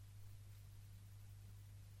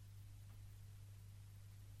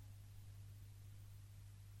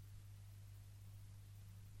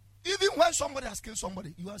 Even when somebody has killed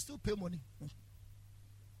somebody, you will still pay money.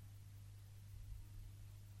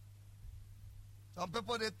 Some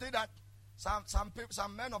people, they think that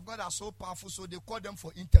some men of God are so powerful, so they call them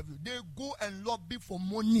for interview. They go and lobby for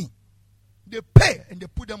money. They pay and they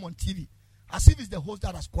put them on TV. As if it's the host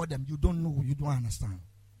that has called them. You don't know, you don't understand.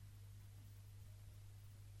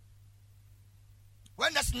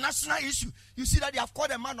 When there's national issue, you see that they have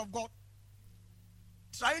called a man of God,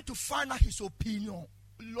 trying to find out his opinion.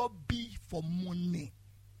 Lobby for money.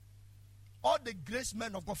 All the grace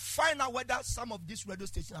men of God, find out whether some of these radio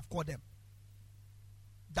stations have called them.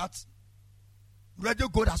 That Radio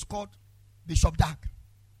God has called Bishop Dag.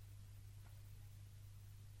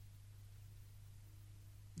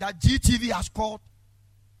 That GTV has called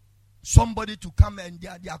somebody to come and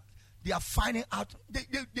they are finding out. They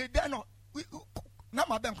are not. Which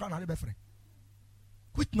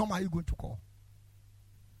number are you going to call?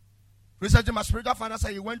 Recently, my spiritual father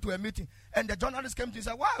said he went to a meeting and the journalist came to him and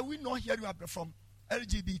said, why are we not hearing from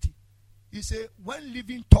LGBT? He said, when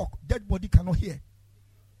living talk, dead body cannot hear.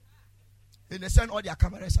 And they send all their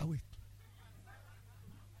cameras away.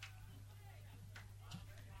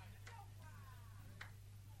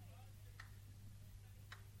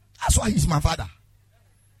 That's why he's my father.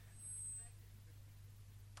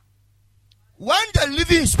 When the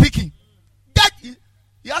living is speaking,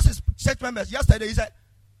 he asked his church members yesterday, he said,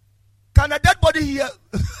 can a dead body hear?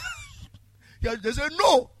 They said,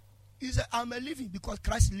 no. He said, I'm a living because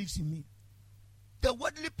Christ lives in me. The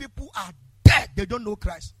worldly people are dead. They don't know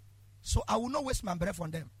Christ. So I will not waste my breath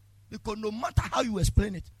on them. Because no matter how you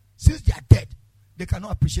explain it, since they are dead, they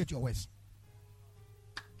cannot appreciate your words.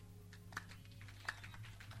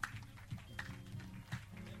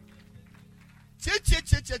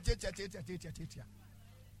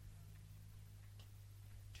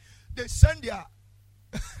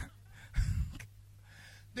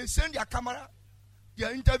 They send their camera,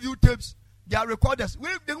 their interview tapes, their recorders.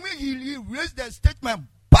 When he raised their statement,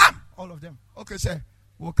 bam! All of them. Okay, sir,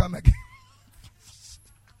 we'll come again.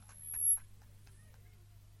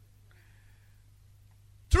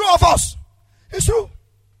 True of us. It's true.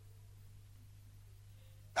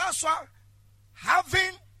 That's why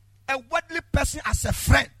having a worldly person as a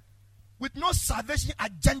friend with no salvation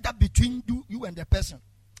agenda between you and the person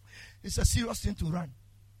is a serious thing to run.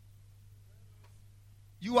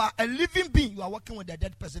 You are a living being. You are working with a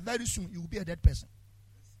dead person. Very soon, you will be a dead person.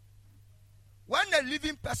 When a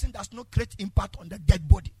living person does not create impact on the dead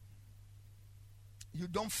body, you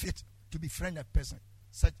don't fit to be friend a person.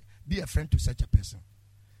 Be a friend to such a person.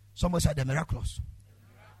 Somebody said the miraculous.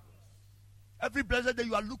 Every blessed day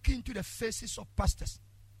you are looking into the faces of pastors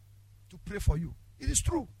to pray for you. It is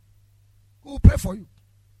true. We will pray for you.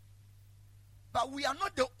 But we are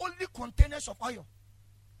not the only containers of oil.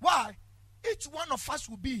 Why? Each one of us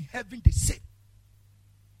will be in heaven the same.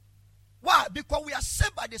 Why? Because we are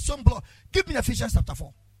saved by the same blood. Give me Ephesians chapter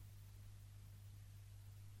 4.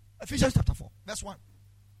 Ephesians chapter 4, verse 1.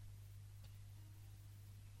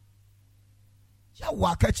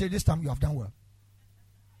 This time you have done well.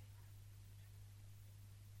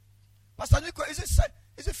 Pastor Nico, is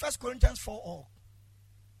it 1 Corinthians 4 or?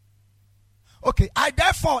 Okay, I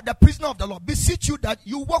therefore, the prisoner of the Lord, beseech you that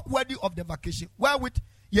you walk worthy of the vocation wherewith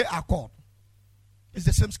ye are called. It's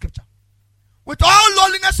the same scripture. With all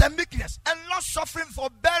lowliness and meekness and not suffering,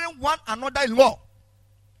 forbearing one another in law.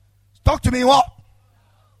 Talk to me in what?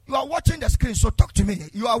 You are watching the screen, so talk to me.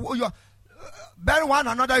 You are bearing one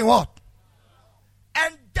another in what?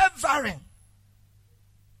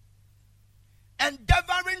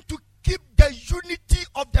 Endeavoring to keep the unity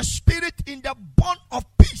of the Spirit in the bond of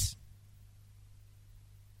peace.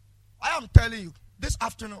 I am telling you, this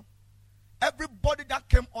afternoon, everybody that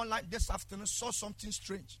came online this afternoon saw something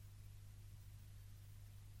strange.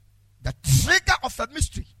 The trigger of a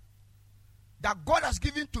mystery that God has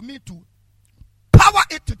given to me to power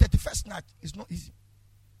it to 31st night is not easy.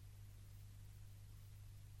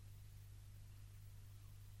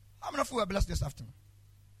 How many of you were blessed this afternoon?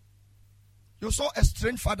 You saw a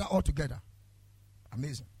strange father altogether.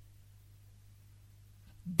 Amazing.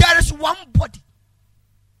 There is one body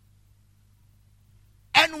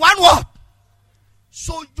and one word.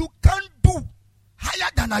 So you can't do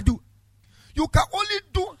higher than I do. You can only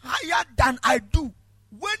do higher than I do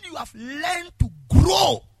when you have learned to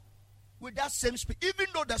grow with that same spirit, even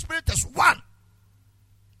though the spirit is one.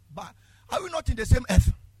 But are we not in the same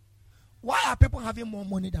earth? Why are people having more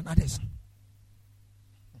money than others?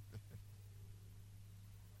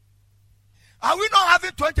 Are we not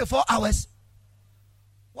having 24 hours?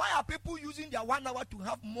 Why are people using their 1 hour to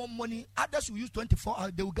have more money? Others will use 24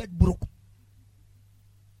 hours, they will get broke.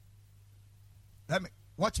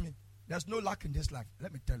 Watch me. There's no luck in this life.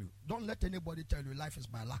 Let me tell you. Don't let anybody tell you life is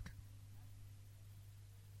by luck.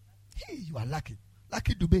 Hey, you are lucky.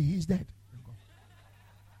 Lucky Dube, he is dead.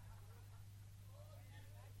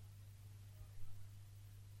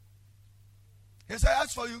 He said,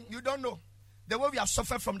 as for you, you don't know. The way we have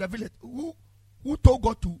suffered from the village. Who told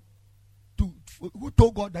God who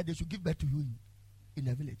told God that they should give birth to you in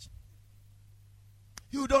the village?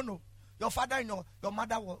 You don't know. Your father and your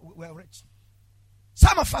mother were rich.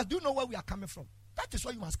 Some of us do know where we are coming from. That is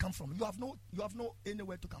where you must come from. You have no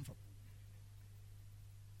anywhere to come from.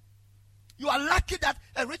 You are lucky that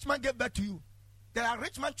a rich man gave birth to you. There are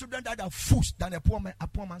rich man children that are fools than a poor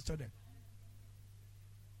man's children.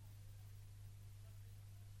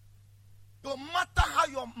 No matter how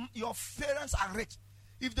your parents are rich,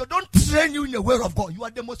 if they don't train you in the way of God, you are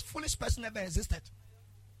the most foolish person ever existed.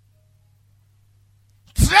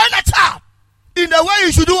 Train a child in the way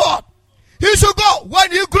you should do what? He should go.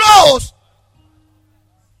 When he grows,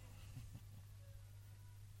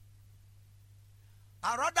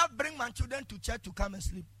 I'd rather bring my children to church to come and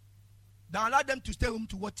sleep than allow them to stay home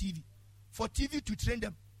to watch TV. For TV to train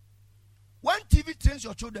them. When TV trains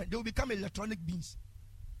your children, they will become electronic beings.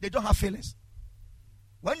 They don't have feelings.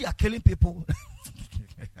 When you are killing people.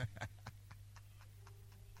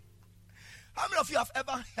 How many of you have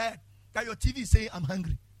ever heard that your TV is saying, I'm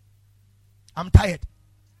hungry, I'm tired?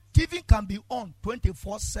 TV can be on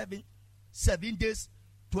 24/7, 7 days,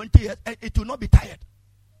 20 years, and it will not be tired.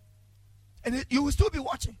 And you will still be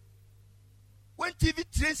watching. When TV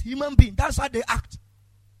trains human beings, that's how they act.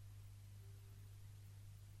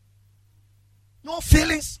 No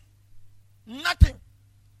feelings, nothing.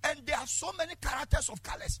 And there are so many characters of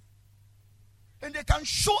colors. And they can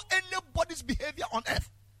show anybody's behavior on earth.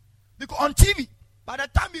 Because on TV, by the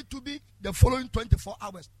time it will be the following 24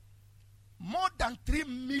 hours, more than 3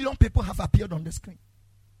 million people have appeared on the screen.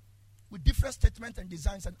 With different statements and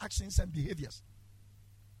designs and actions and behaviors.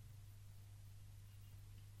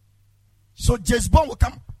 So James Bond will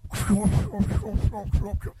come.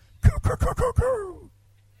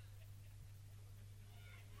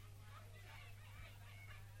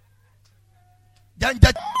 Then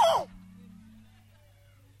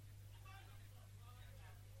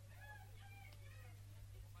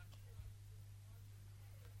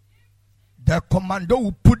the commando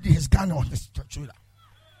will put his gun on his shoulder.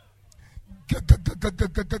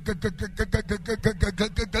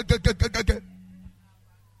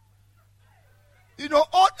 You know,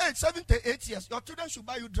 old age, 78 years, your children should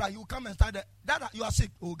buy you dry. You come and start that you are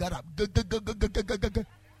sick. Oh, get up. It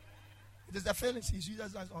is the feelings he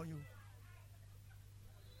uses on you.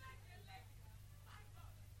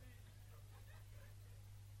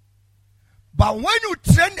 But when you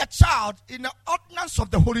train the child in the ordinance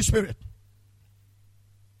of the Holy Spirit,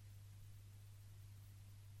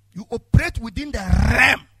 you operate within the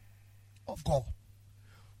realm of God.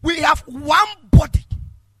 We have one body,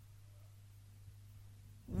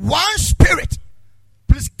 one spirit.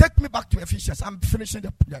 Please take me back to Ephesians. I'm finishing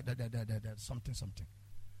the something.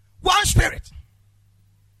 One spirit.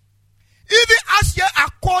 Even as ye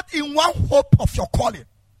are called in one hope of your calling.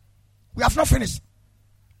 We have not finished.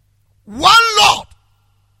 One Lord,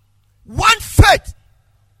 one faith,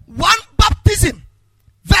 one baptism.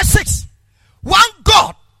 Verse 6. One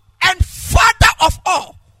God and Father of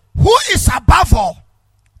all, who is above all,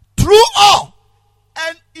 through all,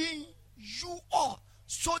 and in you all.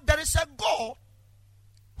 So there is a God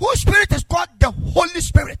whose spirit is called the Holy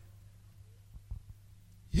Spirit.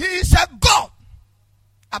 He is a God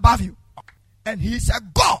above you. And he is a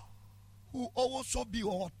God who also be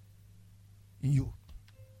what? In you.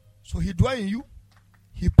 So he dwells in you.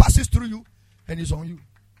 He passes through you. and it's on you.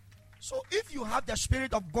 So if you have the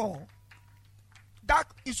Spirit of God that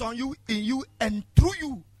is on you, in you, and through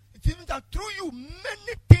you, it means that through you,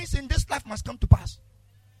 many things in this life must come to pass.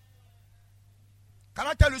 Can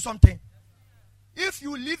I tell you something? If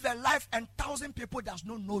you live a life and 1,000 people does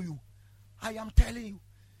not know you, I am telling you,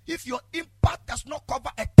 if your impact does not cover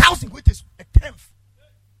 1,000, which is a tenth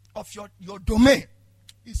of your domain,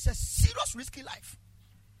 it's a serious risky life.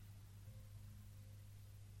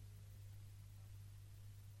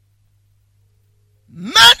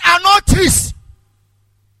 Men are not trees.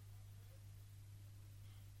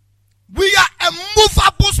 We are a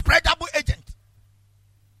movable, spreadable agent.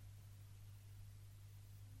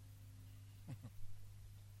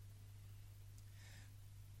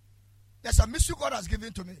 There's a mystery God has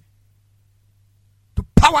given to me. To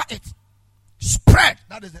power it. Spread.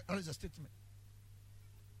 That is the statement.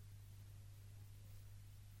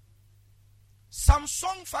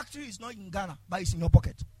 Samsung factory is not in Ghana, but it's in your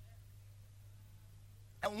pocket.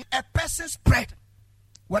 And when a person spread,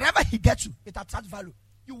 whatever he gets you, it attracts value.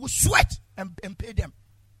 You will sweat and pay them.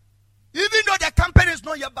 Even though the company is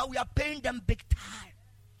not here, but we are paying them big time.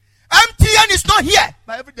 MTN is not here,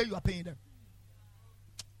 but every day you are paying them.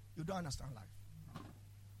 You don't understand life.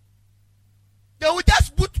 They will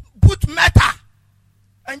just put Meta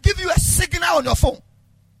and give you a signal on your phone.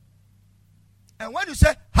 And when you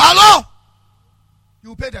say, hello,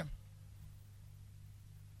 you pay them.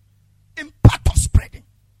 Impact of spreading.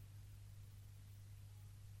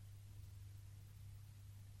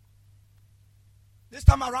 This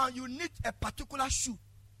time around, you need a particular shoe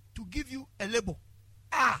to give you a label.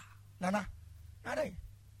 Nana.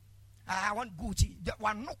 I want Gucci.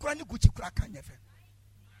 One no cranny Gucci crack can never.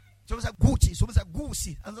 So it's a Gucci, so it's a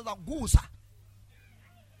Gucci, and the Gusa.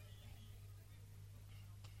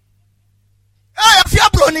 Hey, if you're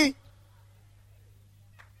Brony.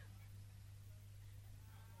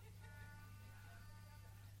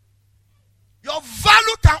 Your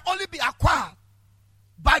value can only be acquired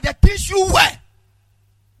by the things you wear.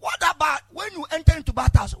 What about when you enter into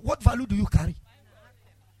battles? What value do you carry?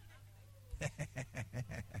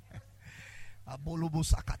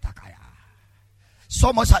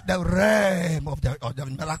 So much at the realm of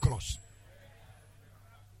the miraculous.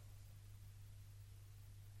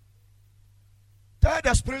 Tell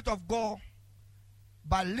the Spirit of God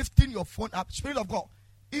by lifting your phone up. Spirit of God,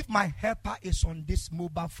 if my helper is on this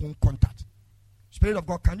mobile phone contact, Spirit of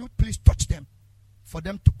God, can you please touch them for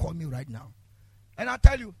them to call me right now? And I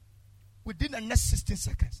tell you, within the next 16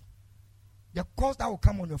 seconds, the calls that will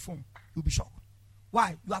come on your phone, you'll be shocked.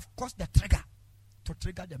 Why? You have caused the trigger to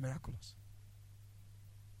trigger the miraculous.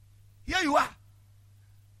 Here you are.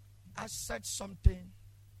 I said something.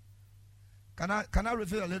 Can I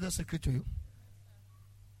reveal a little secret to you?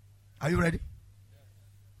 Are you ready?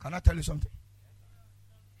 Can I tell you something?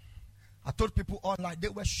 I told people online, they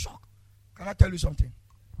were shocked. Can I tell you something?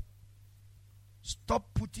 Stop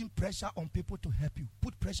putting pressure on people to help you.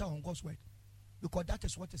 Put pressure on God's word. Because that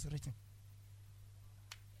is what is written.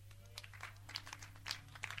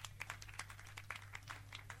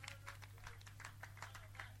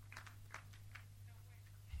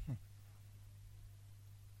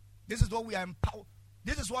 This is what we are empowered.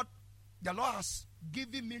 This is what the Lord has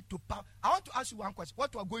given me to power. I want to ask you one question.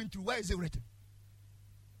 What you are going through, where is it written?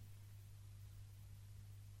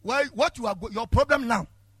 What you are your problem now?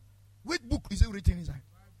 Which book is it written inside?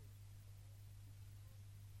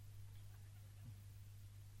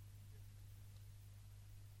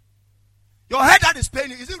 Your head that is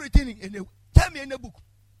paining, is it written in a? Tell me in a book.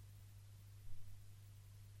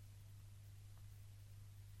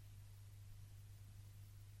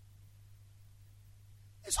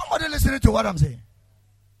 Is somebody listening to what I'm saying?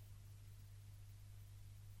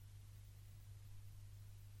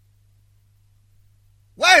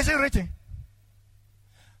 Where is it written?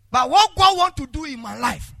 But what God wants to do in my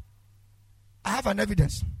life, I have an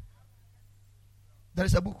evidence. There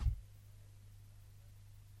is a book.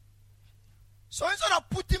 So instead of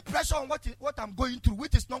putting pressure on what I'm going through,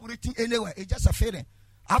 which is not written anywhere, it's just a feeling,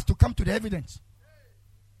 I have to come to the evidence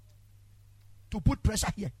to put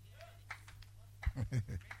pressure here.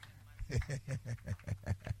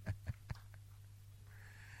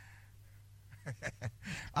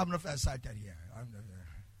 I'm not excited here.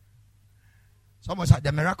 Someone said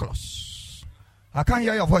the miraculous. I can't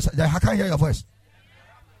hear your voice. I can't hear your voice.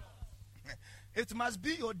 It must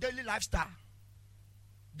be your daily lifestyle.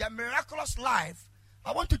 The miraculous life.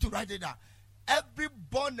 I want you to write it down. Every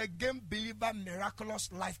born again believer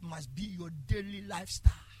miraculous life must be your daily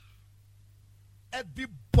lifestyle. Every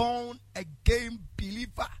born again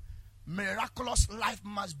believer miraculous life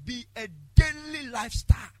must be a daily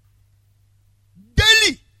lifestyle.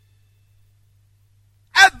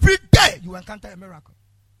 you encounter a miracle.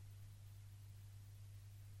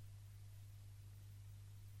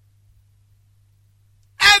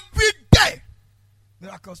 Every day,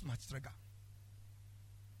 miracles must trigger.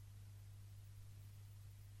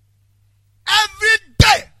 Every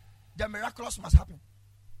day, the miraculous must happen.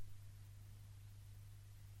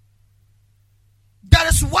 There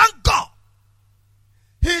is one God.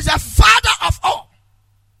 He is a Father of all.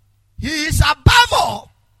 He is above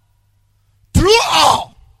all, through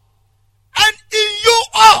all, and in you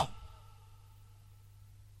all.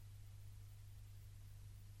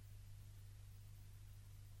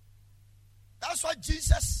 That's why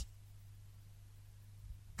Jesus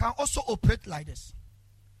can also operate like this.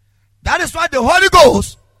 That is why the Holy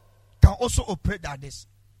Ghost can also operate like this.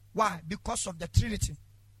 Why? Because of the Trinity.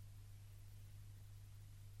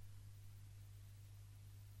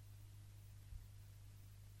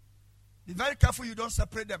 Be very careful you don't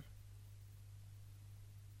separate them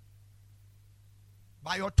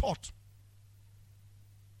by your thought.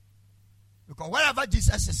 Because wherever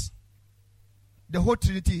Jesus is, the whole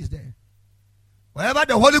Trinity is there. Wherever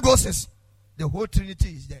the Holy Ghost is, the whole Trinity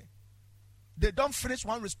is there. They don't finish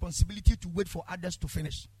one responsibility to wait for others to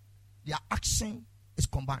finish. Their action is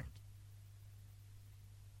combined.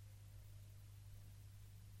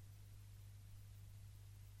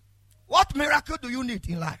 What miracle do you need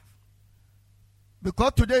in life?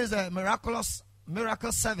 Because today is a miracle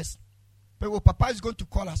service. But Papa is going to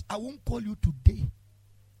call us. I won't call you today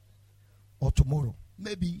or tomorrow.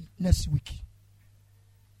 Maybe next week.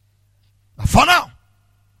 But for now,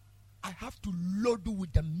 I have to load you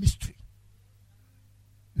with the mystery.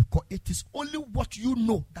 Because it is only what you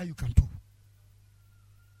know that you can do.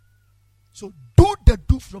 So do the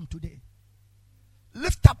do from today.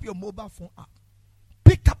 Lift up your mobile phone app.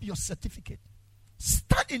 Pick up your certificate.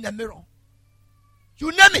 Stand in the mirror. You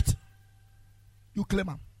name it. You claim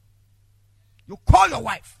them. You call your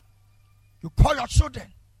wife. You call your children.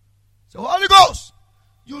 Say, Holy Ghost,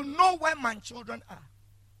 you know where my children are.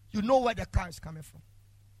 You know where the car is coming from.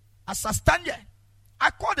 As I stand here, I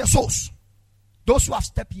call the souls. Those who have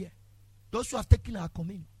stepped here. Those who have taken our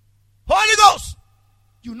communion. Holy Ghost,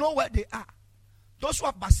 you know where they are. Those who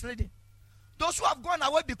have backslidden. Those who have gone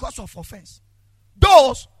away because of offense.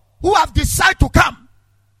 Those who have decided to come,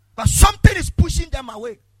 but something is pushing them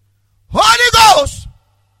away. Holy Ghost,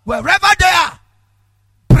 wherever they are,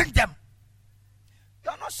 bring them.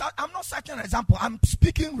 I'm not citing an example. I'm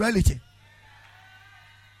speaking reality.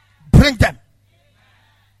 Bring them.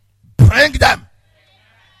 Bring them.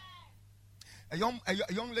 A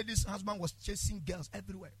young lady's husband was chasing girls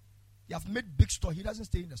everywhere. He have made big store. He doesn't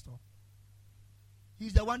stay in the store.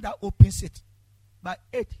 He's the one that opens it. By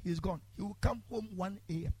 8, he's gone. He will come home 1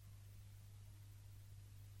 a.m.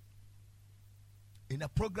 In a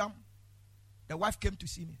program, the wife came to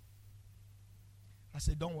see me. I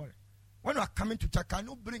said, don't worry. When you are coming to church, can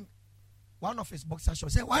you bring one of his boxer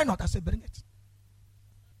shorts? Say, why not? I said, bring it.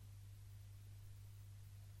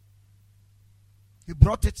 He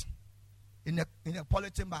brought it in a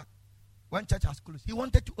polythene bag. When church has closed, he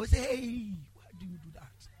wanted to say, hey, why do you do that?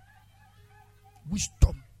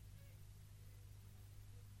 Wisdom.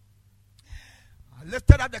 I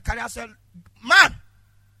lifted up the carrier and said, man,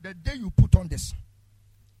 the day you put on this,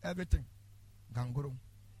 everything can go.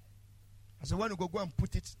 I said, when you go and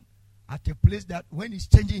put it at a place that when he's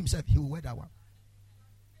changing himself, he will wear that one.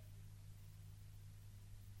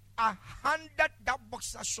 I handed that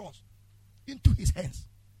boxer shorts into his hands.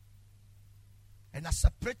 And I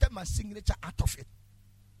separated my signature out of it.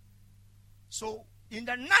 So, in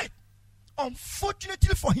the night,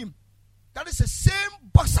 unfortunately for him, that is the same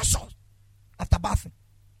boxer shorts after bathing.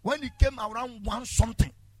 When he came around 1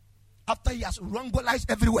 something, after he has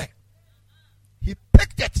wrongolized everywhere, he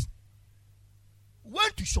picked it,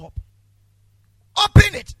 went to shop,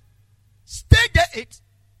 opened it, stayed there 8,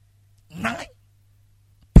 9,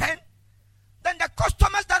 10. Then the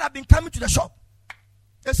customers that have been coming to the shop,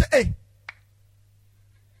 they say, hey,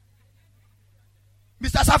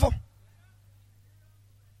 Mr. Safo,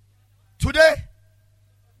 today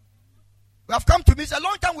we have come to me. It's a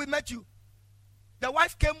long time we met you. The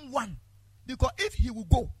wife came 1. Because if he will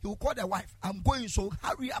go, he will call the wife. I'm going, so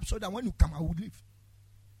hurry up so that when you come, I will leave.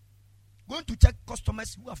 Going to check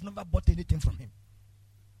customers who have never bought anything from him.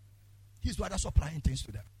 He's the one that's supplying things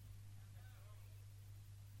to them.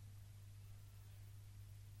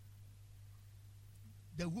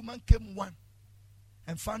 The woman came 1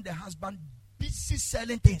 and found the husband busy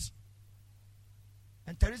selling things.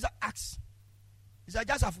 And Teresa asked, he said,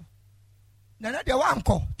 Jasafu, Nana, they want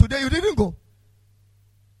call. Today you didn't go.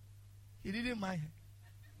 He didn't mind her.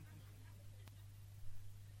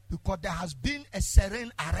 Because there has been a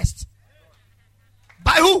serene arrest.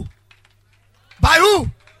 By who? By who?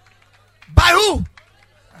 By who?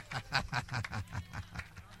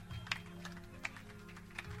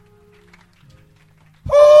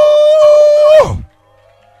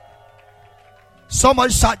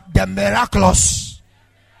 Somebody said the miraculous.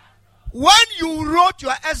 When you wrote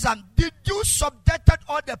your exam, did you subjected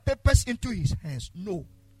all the papers into his hands? No.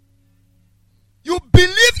 You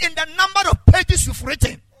believe in the number of pages you've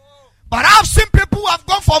written. But I've seen people who have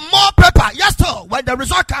gone for more paper. Yes, sir. When the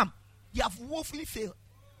result comes, you have woefully failed.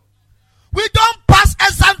 We don't pass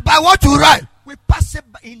exams by what you write. We pass it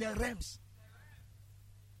in the realms.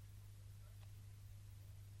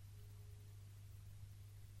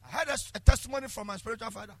 I had a testimony from my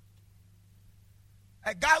spiritual father.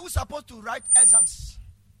 A guy who's supposed to write exams.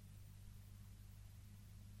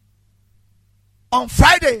 On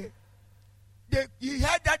Friday, he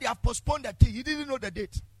heard that they have postponed the thing. He didn't know the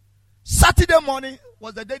date. Saturday morning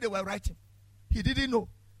was the day they were writing. He didn't know.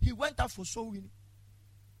 He went out for soul winning.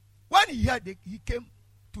 When he heard it, he came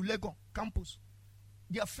to Legon campus.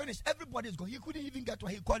 They are finished. Everybody's gone. He couldn't even get to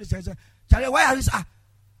where he called his and Charlie, where are you?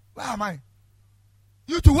 Where am I?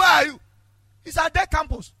 You two, where are you? He said, that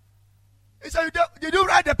campus. He said, did you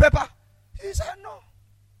write the paper? He said, no.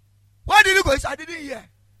 Where did you go? He said, I didn't hear.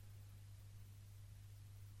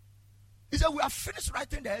 He said, we have finished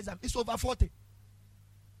writing the exam. It's over 40.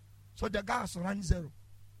 So the guy has run 0.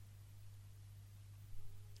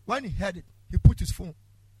 When he heard it, he put his phone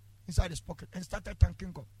inside his pocket and started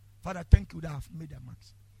thanking God. Father, thank you that I have made the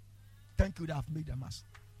marks. Thank you that I have made the mass.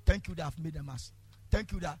 Thank you that I have made the mass.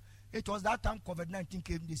 Thank you that. It was that time COVID-19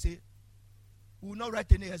 came. They say, we will not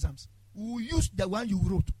write any exams. We will use the one you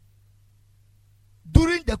wrote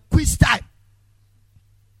during the quiz time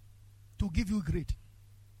to give you grade.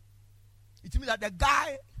 It means that the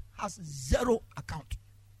guy has 0 account.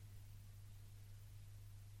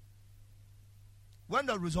 When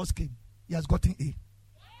the results came, he has gotten A.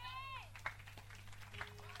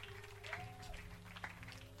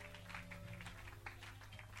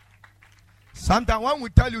 Sometimes when we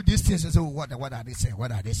tell you these things, you say, what are they saying?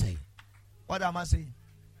 What are they saying? What am I saying?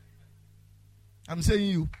 I'm saying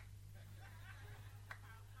you.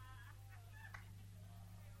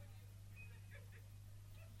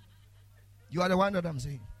 You are the one that I'm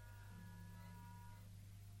saying.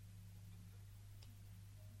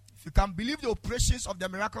 If you can believe the operations of the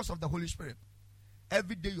miracles of the Holy Spirit,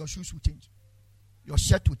 every day your shoes will change. Your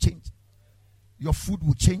shirt will change. Your food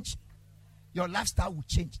will change. Your lifestyle will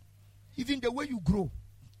change. Even the way you grow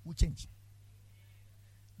will change.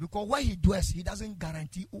 Because where he dwells, he doesn't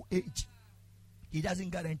guarantee old age. He doesn't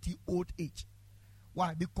guarantee old age.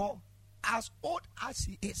 Why? Because as old as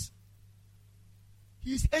he is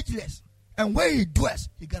ageless. And where he dwells,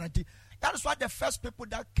 he guarantees. That is why the first people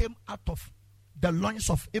that came out of the loins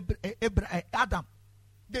of Adam,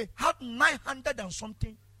 they had 900 and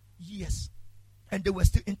something years. And they were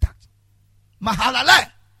still intact.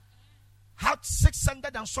 Mahalalel had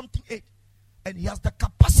 600 and something age. And he has the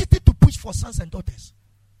capacity to push for sons and daughters.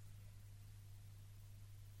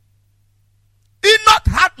 Enoch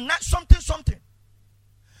had something.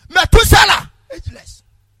 Methuselah, ageless.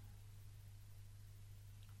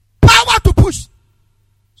 Power to push.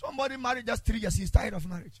 Somebody married just 3 years. He's tired of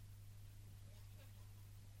marriage.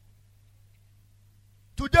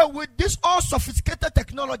 Today, with this all sophisticated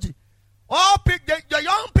technology, the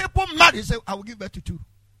young people marry. Say, I will give birth to 2,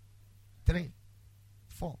 3,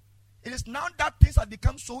 4. It is now that things have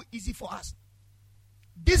become so easy for us.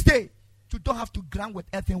 This day, you don't have to grind with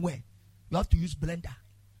earthenware. You have to use blender.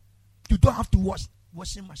 You don't have to wash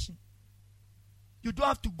washing machine. You don't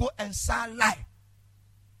have to go and sell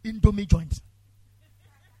Indomie joints.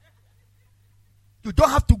 You don't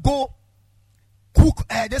have to go cook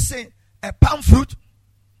a palm fruit.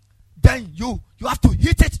 Then you have to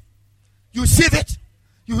heat it. You sieve it.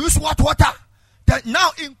 You use water. Then now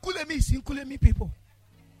in Kulemi people.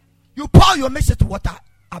 You pour your mixed water.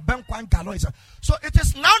 So it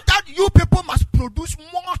is now that you people must produce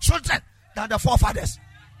more children than the forefathers.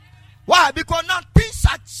 Why? Because now things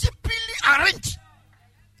are cheaply arranged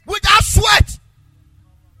without sweat.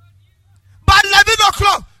 By 11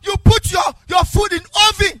 o'clock, you put your food in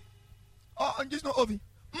oven. Oh, and there's no oven.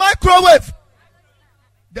 Microwave.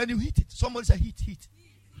 Then you heat it. Somebody say heat.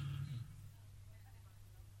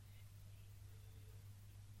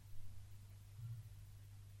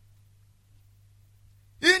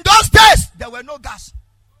 In those days, there were no gas.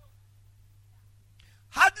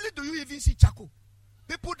 Hardly do you even see charcoal.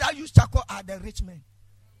 People that use charcoal are the rich men.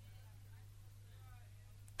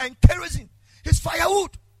 And kerosene is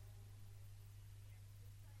firewood.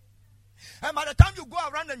 And by the time you go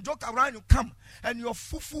around and joke around, you come, and your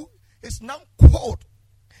fufu is now cold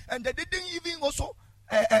and they didn't even also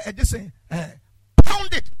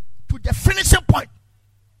pound it to the finishing point.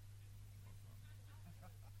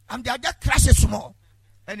 And they are just crashing small.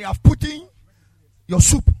 And you have put in your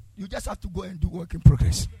soup. You just have to go and do work in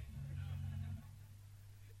progress.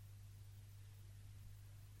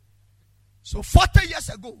 So 40 years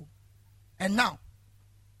ago and now,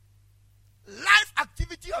 life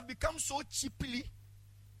activity have become so cheaply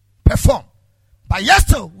performed. But yet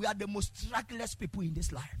still, we are the most struggless people in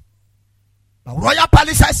this life. But Royal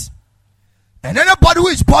Palaces and anybody who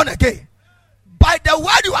is born again, by the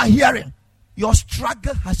word you are hearing, your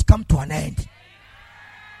struggle has come to an end.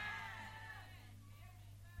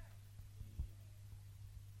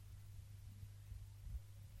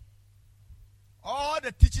 All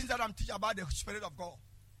the teachings that I'm teaching about the Spirit of God,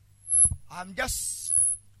 I'm just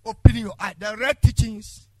opening your eye. The red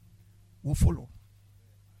teachings will follow.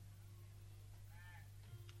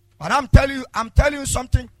 But I'm telling you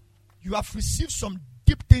something. You have received some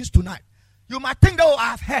deep things tonight. You might think that I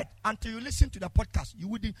have heard until you listen to the podcast. You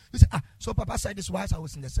wouldn't. You say, so Papa said this while I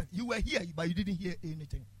was in the set. You were here, but you didn't hear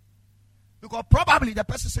anything. Because probably the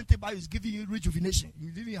person sent it by is giving you rejuvenation.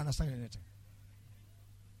 You didn't understand anything.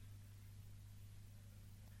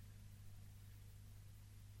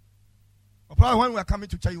 Or probably when we were coming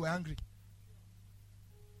to church, you were angry.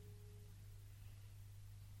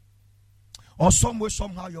 Or some way,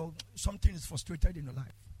 somehow, something is frustrated in your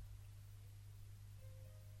life.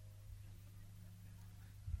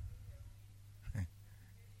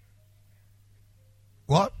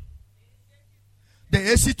 What? The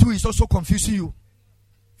AC2 is also confusing you,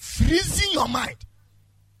 freezing your mind,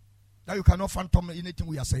 that you cannot fathom anything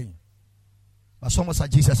we are saying. But someone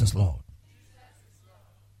said Jesus is Lord.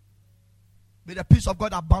 May the peace of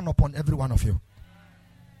God abound upon every one of you.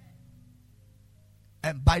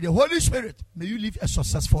 And by the Holy Spirit, may you live a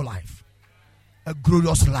successful life, a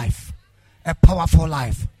glorious life, a powerful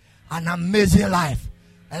life, an amazing life,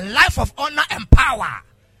 a life of honor and power,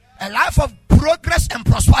 a life of progress and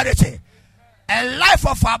prosperity, a life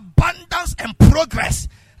of abundance and progress,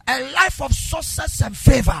 a life of success and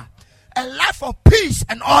favor, a life of peace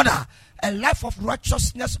and honor, a life of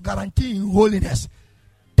righteousness guaranteeing holiness.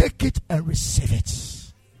 Take it and receive it.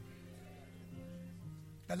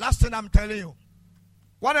 The last thing I'm telling you,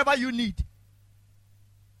 whatever you need,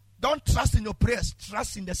 don't trust in your prayers,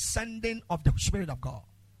 trust in the sending of the Spirit of God.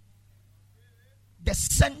 The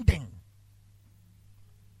sending.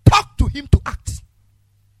 Talk to him to act.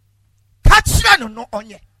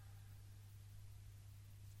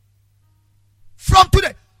 From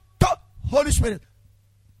today, talk, Holy Spirit,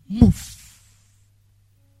 move.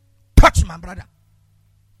 Touch my brother.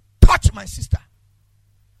 Touch my sister.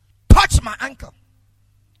 Touch my uncle.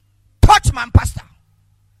 Touch my pastor.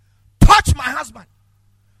 Touch my husband.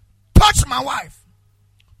 Touch my wife.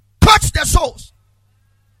 Touch the souls.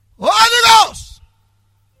 Holy Ghost.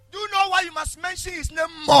 Do you know why you must mention his name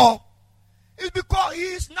more? It's because he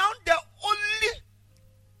is now the only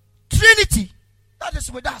Trinity that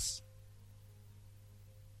is with us.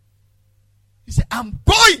 He said, I'm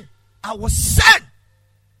going. I will send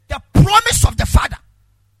the promise of the Father.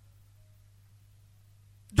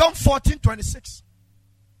 John 14:26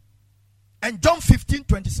 and John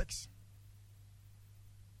 15:26.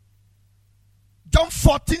 John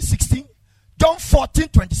 14:16, John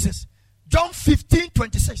 14:26, John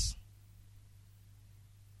 15:26,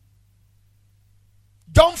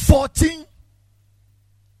 John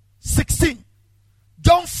 14:16,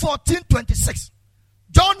 John 14:26,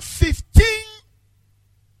 John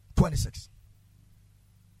 15:26.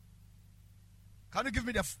 Can you give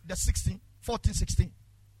me the 16, 14, 16?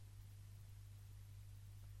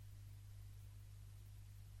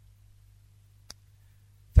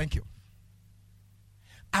 Thank you.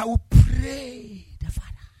 I will pray the Father,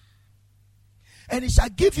 and he shall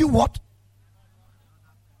give you what?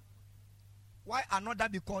 Why another?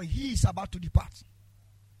 Because he is about to depart.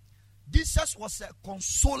 Jesus was a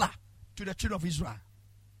consoler to the children of Israel,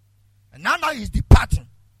 and now he is departing.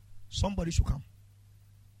 Somebody should come.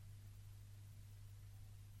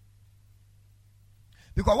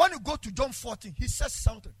 Because when you go to John 14, he says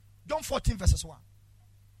something. John 14 verses 1.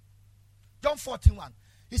 John 14:1.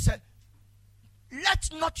 He said, let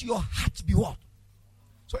not your heart be what?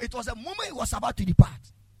 So it was a moment he was about to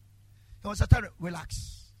depart. He was telling,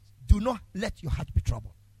 relax. Do not let your heart be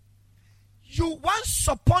troubled. You once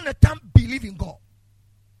upon a time believe in God.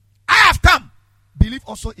 I have come. Believe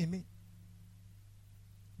also in me.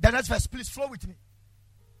 The next verse, please flow with me.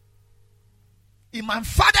 In my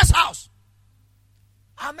Father's house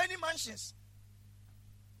are many mansions.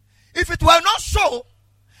 If it were not so,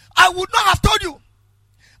 I would not have told you.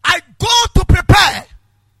 I go to prepare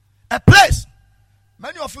A place.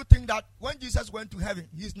 Many of you think that when Jesus went to heaven,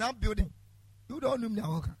 he's now building. You don't know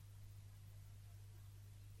now.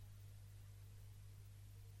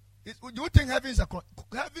 Do you think heaven is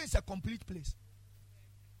a complete place?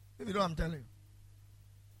 If you know what I'm telling you.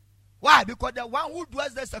 Why? Because the one who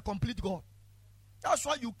dwells there is a complete God. That's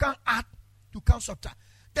why you can't add, you can't subtract.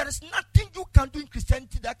 There is nothing you can do in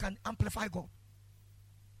Christianity that can amplify God.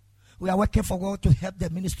 We are working for God to help the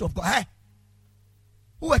ministry of God. Hey,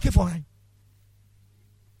 who working for him?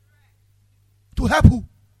 To help who?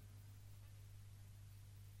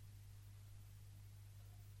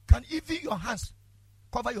 Can even your hands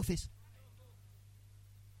cover your face?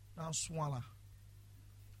 Now swallow.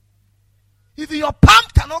 If your palm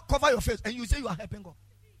cannot cover your face and you say you are helping God.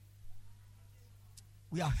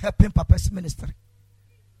 We are helping Papa's ministry.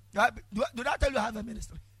 Do I tell you I have a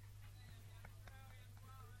ministry?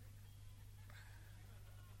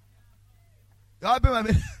 You are helping my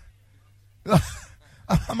ministry.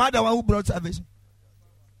 I'm the one who brought salvation.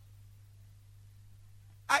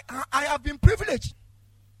 I have been privileged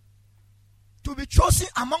to be chosen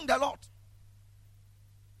among the Lord.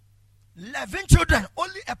 11 children,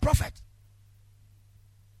 only a prophet.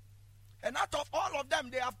 And out of all of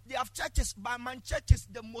them, they have churches. But my church is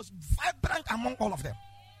the most vibrant among all of them.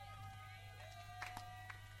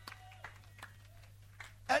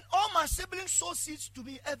 And all my siblings sow seeds to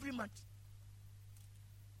me every month.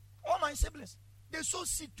 All my siblings, they sow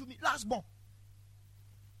seed to me. Last born.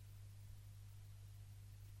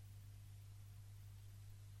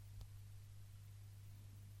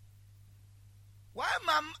 When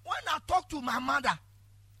I talk to my mother,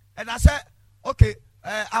 and I say, okay,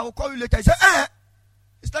 I will call you later. He said,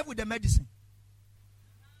 it's like with the medicine.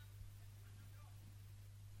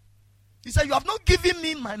 He said, you have not given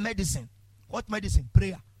me my medicine. What medicine?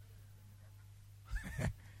 Prayer.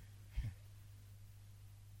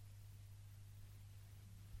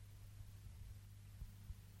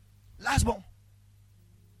 Last born.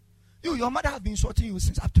 Your mother has been insulting you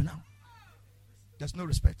since up to now. There's no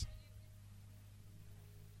respect.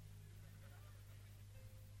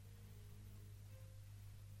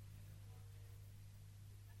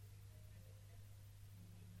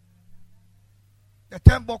 The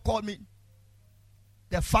temple called me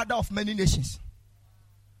the father of many nations.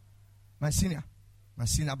 My senior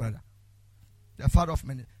brother. The father of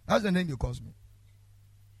many. That's the name he calls me.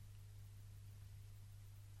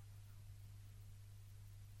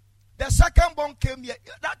 The second born came here.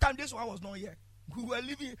 That time this one was not here. We were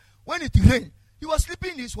living. When it rained, he was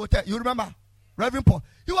sleeping in his hotel. You remember? Reverend Paul.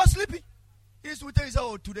 He was sleeping in his hotel. He said,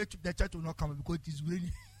 oh, today the church will not come because it is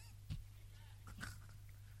raining.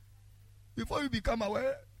 Before you become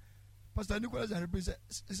aware, Pastor Nicholas and Reverend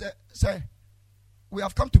said, "Sir, we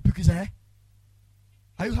have come to pick." He said,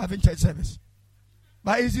 are you having church service?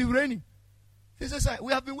 But is it raining? He said, "Sir,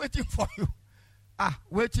 we have been waiting for you."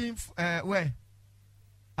 Waiting where?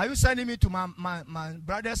 Are you sending me to my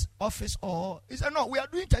brother's office or? He said, "No, we are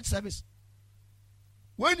doing church service."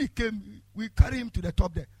 When he came, we carried him to the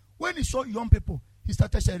top there. When he saw young people, he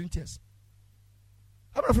started shedding tears.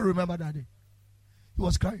 How many of you remember that day? He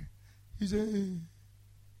was crying. He said,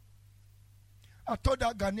 I thought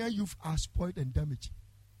that Ghanaian youth are spoiled and damaged.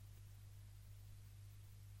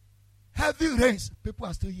 Heavy rains, people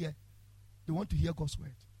are still here. They want to hear God's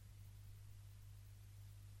word.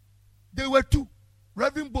 They were two.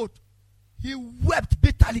 Reverend Boat, he wept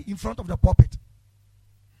bitterly in front of the pulpit.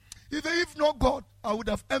 Even if not God, I would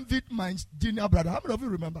have envied my junior brother. How many of you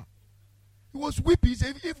remember? He was weeping. He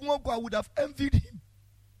said, if not God, I would have envied him.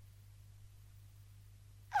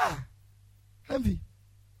 Envy.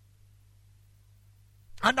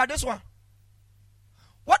 Under this one,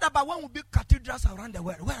 what about when we build cathedrals around the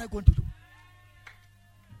world? What are you going to do?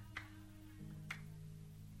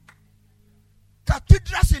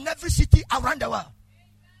 Cathedrals in every city around the world.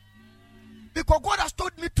 Because God has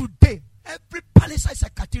told me today, every palace is a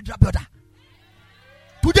cathedral builder.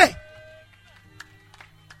 Today.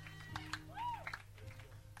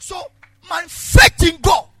 So, my faith in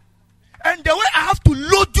God and the way I have to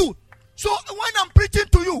load you. So when I'm preaching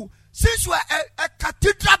to you, since you are a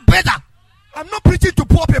cathedral builder, I'm not preaching to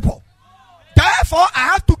poor people. Therefore, I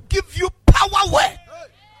have to give you power word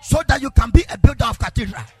so that you can be a builder of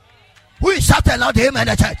cathedral. Who is shouting aloud to him in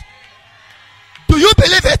the church? Do you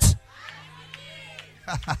believe it?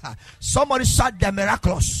 Somebody shout the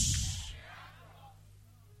miraculous.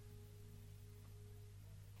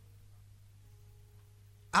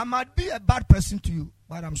 I might be a bad person to you,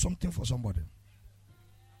 but I'm something for somebody.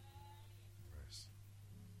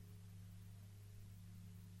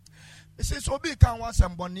 It says, so be can want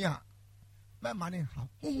some bonia. My money,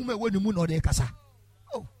 whom may win the moon or the casa.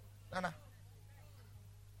 Oh, Nana.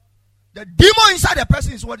 The demon inside the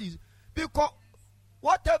person is what is. Because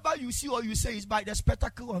whatever you see or you say is by the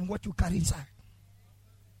spectacle on what you carry inside.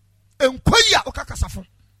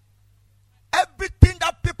 Everything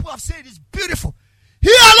that people have said is beautiful.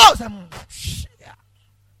 He alone.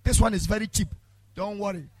 This one is very cheap. Don't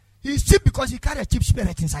worry. He's cheap because he carries a cheap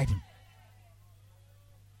spirit inside him.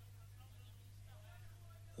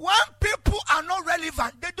 When people are not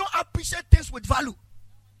relevant, they don't appreciate things with value.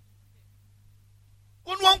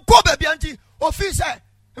 He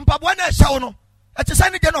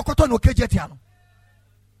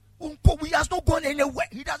has not gone anywhere.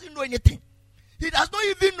 He doesn't know anything. He does not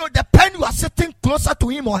even know the pen you are sitting closer to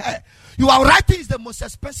him or her. You are writing is the most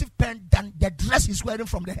expensive pen than the dress he's wearing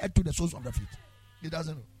from the head to the soles of the feet. He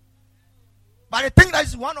doesn't know. But I think that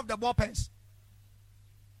is one of the ball pens.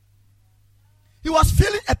 He was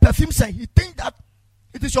feeling a perfume scent. He thinks that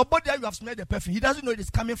it is your body that you have smelled the perfume. He doesn't know it is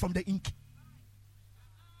coming from the ink.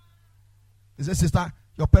 He said, sister,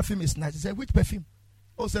 your perfume is nice. He said, which perfume?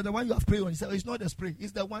 Oh, said the one you have sprayed on. He said, oh, it's not the spray.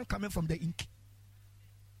 It's the one coming from the ink.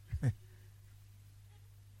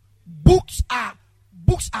 Words are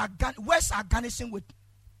garnishing with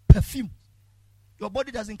perfume. Your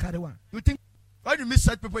body doesn't carry one. You think when you meet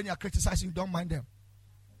such people and you are criticizing, you don't mind them.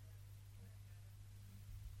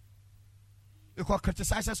 Because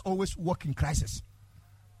criticizers always work in crisis.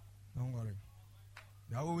 Don't worry.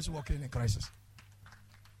 They are always working in crisis.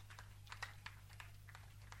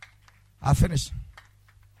 I'll finish.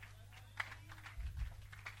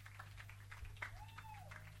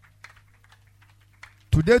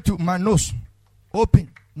 Today to my nose,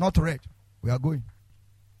 open, not red. We are going.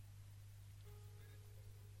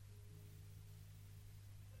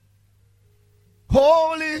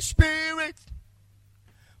 Holy Spirit,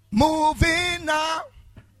 moving now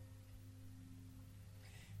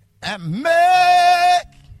and make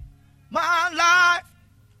my life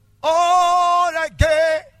all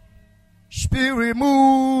again. Spirit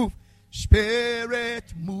move,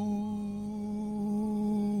 Spirit move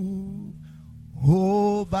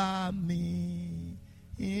over me.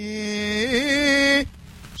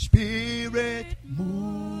 Spirit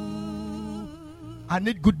move. I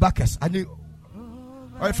need good backers. I need.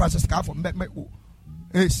 All Francis for me.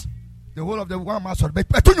 Yes, the whole of the one master. But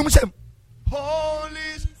Holy,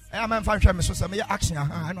 I am fine. So some action.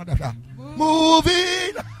 I know that.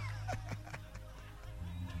 Moving.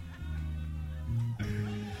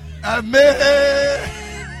 Amen.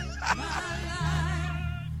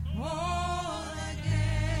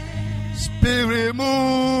 Spirit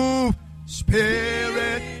move,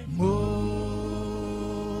 Spirit move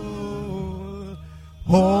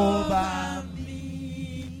over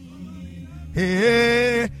me.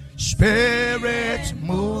 Hey, Spirit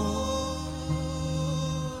move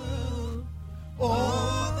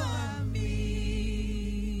over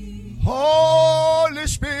me. Holy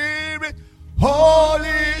Spirit,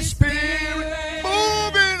 Holy Spirit,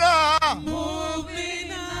 moving on,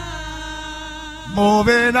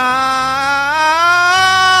 moving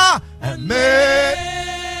on, and make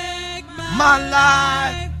my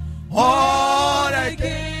life all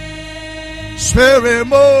again. Spirit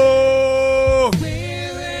move,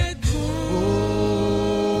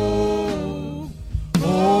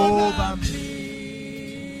 over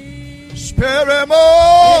me. Spirit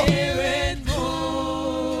move.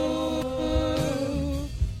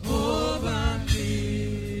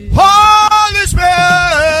 Holy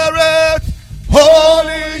Spirit,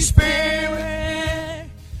 Holy Spirit,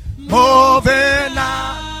 moving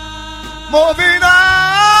on,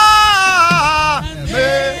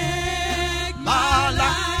 make my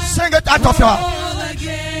life. Sing it out of your heart.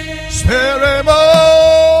 Spirit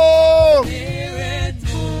move,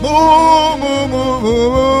 move, move,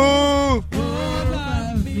 move,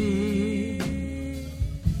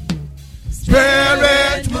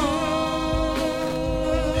 Spirit move.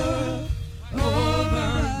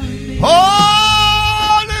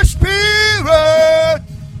 Holy Spirit,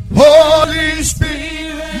 Holy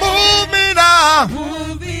Spirit, moving on,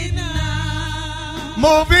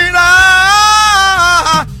 moving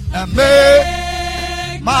on, and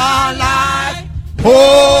make my life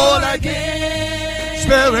whole again.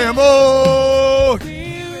 Spirit move,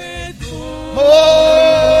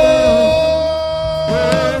 over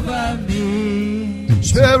me.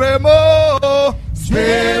 Spirit move,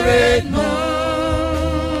 Spirit move.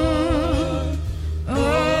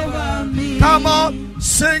 Come on,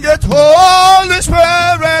 sing it, Holy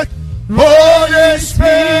Spirit, Holy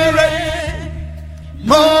Spirit,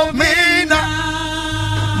 move me now,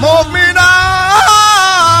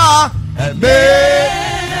 and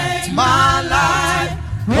make my life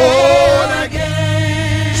whole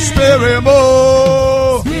again. Spirit Spirit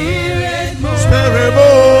move. Spirit move. Spirit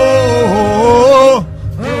move.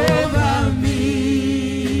 Over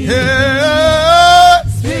me. Yeah.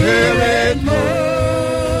 Spirit move.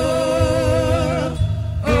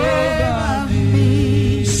 Over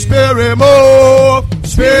me. Spirit move.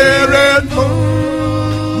 Spirit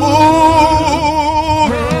move.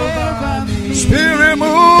 Move. Over me. Spirit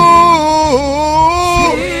move.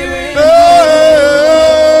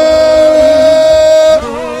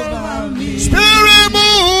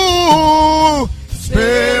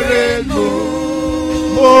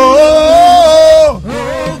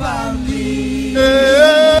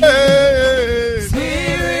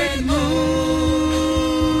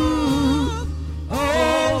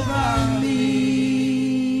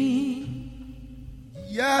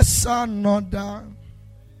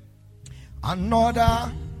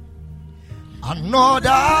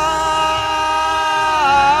 Another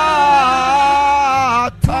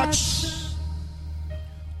touch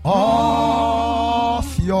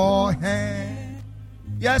of your hand.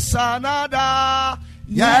 Yes, another.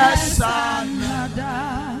 Yes,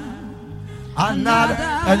 another. Another.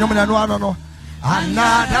 No.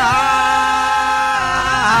 Another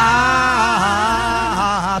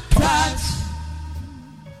touch.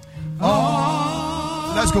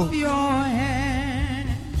 Oh, let's go.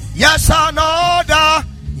 Yes, another.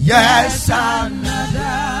 Yes,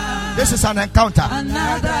 another. This is an encounter.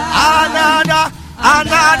 Another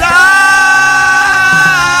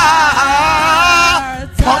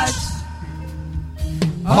touch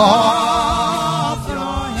of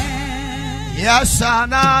your hand. Yes,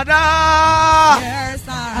 another. Yes,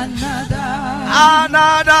 another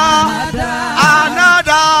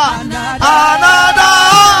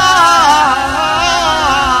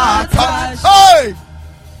touch. Hey.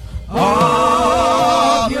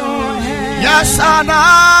 Of your hand. Yes, another.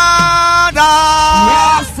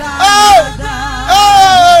 Yes, another.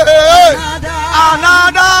 Hey.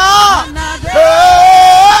 Another.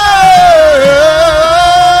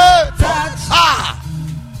 Touch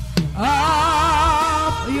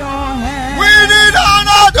of your hand. We need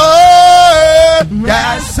another.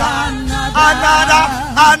 Yes, another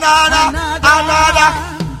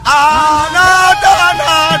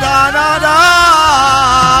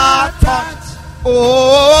touch.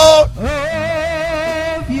 Oh,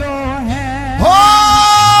 of your hand.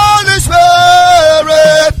 Holy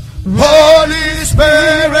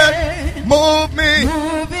Spirit, move me,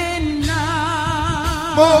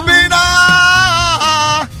 moving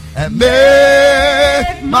now, and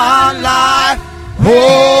make my life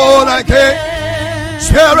whole again.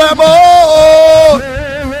 Spirit move,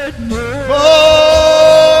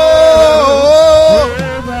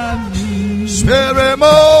 Spirit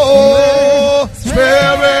move,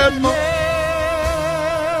 Spirit move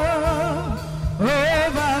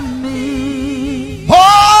over me.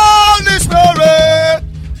 Holy Spirit,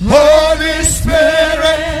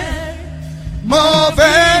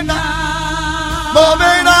 moving now.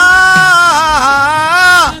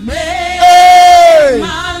 Make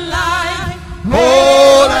my life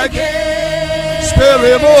whole again.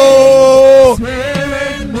 Spirit move,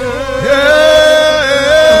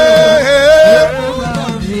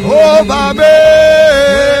 over me.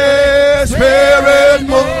 Spirit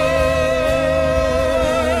move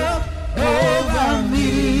over me.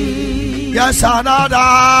 Yes,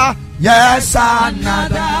 another. Yes,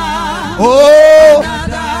 another. Oh,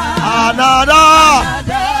 another.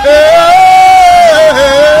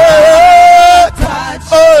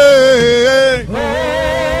 Touch of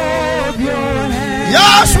your hand.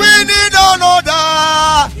 Yes, we need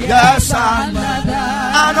another. Yes, another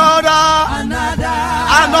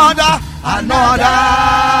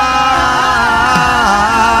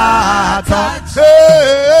touch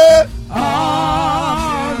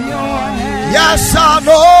of your hand. Yes,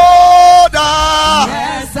 another.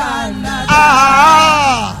 Yes, another touch of your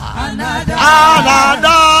hand. Yes,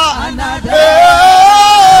 another. Yes,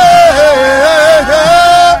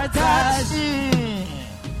 another touch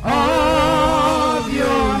of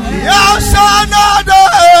your hand. Yes,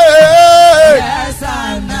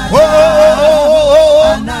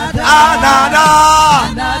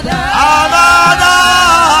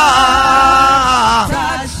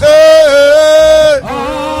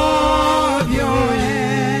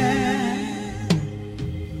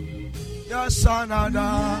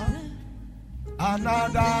 another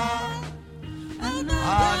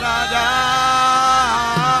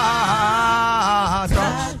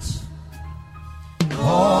touch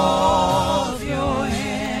of your hand.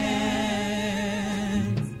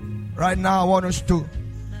 Right now, I want us to,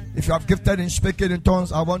 if you have gifted in speaking in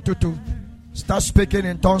tongues, I want you to start speaking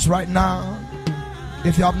in tongues right now.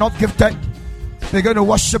 If you have not gifted, begin to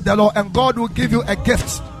worship the Lord, and God will give you a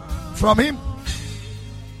gift from Him.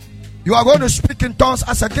 You are going to speak in tongues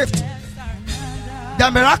as a gift. The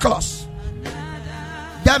miraculous.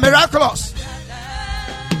 The miraculous.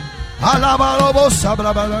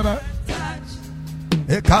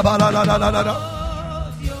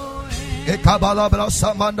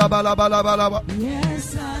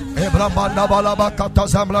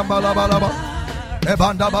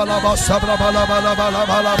 Ebanda balaba sabra balaba balaba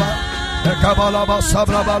balaba. Ekabalaba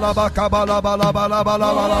sabra balaba kabala balaba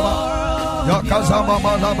balaba balaba. Yakazama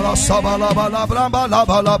balaba sabala balaba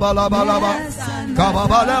balaba balaba balaba.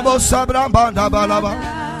 Kabalabo sabra banda balaba.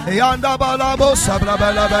 Yanda balabo sabra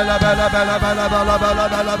bala bala bala bala bala bala bala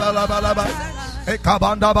bala bala bala bala.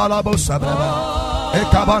 Ekabanda balabo sabra.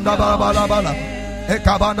 Ekabanda bala bala.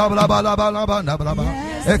 Ekabanda bala bala bala bala bala.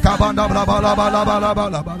 Ekabanda bala bala bala bala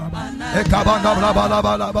bala bala. Ekabanda bala bala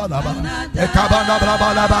bala bala bala. Ekabanda bala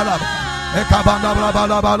bala bala. Ekabanda bala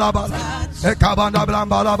bala bala bala. Ekabanda bala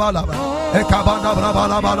bala bala. Ekabanda bala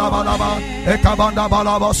bala bala bala. Ekabanda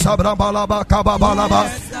bala bala sabra bala bala kaba bala bala.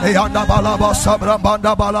 Eyanda bala bala sabra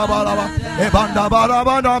banda bala bala. Ebanda bala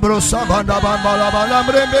bala brusa banda bala bala.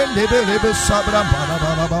 Mrembe libe sabra bala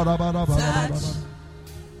bala bala bala bala.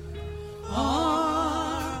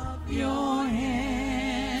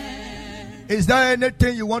 Is there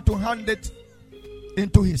anything you want to hand it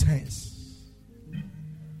into His hands?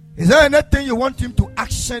 Is there anything you want Him to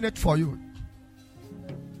action it for you?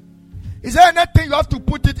 Is there anything you have to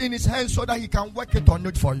put it in His hands so that He can work it on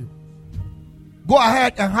it for you? Go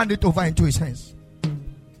ahead and hand it over into His hands.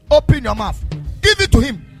 Open your mouth. Give it to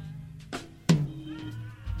Him.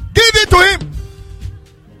 Give it to Him.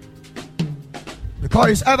 Because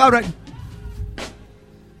He's ever ready.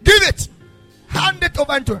 Give it. Hand it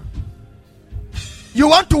over into Him. You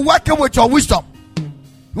want to work it with your wisdom.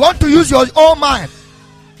 You want to use your own mind.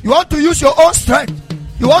 You want to use your own strength.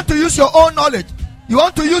 You want to use your own knowledge. You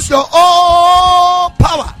want to use your own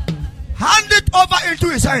power. Hand it over into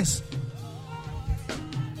His hands.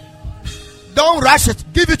 Don't rush it.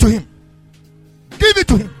 Give it to Him. Give it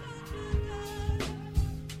to Him.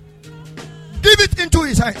 Give it into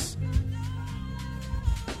His hands.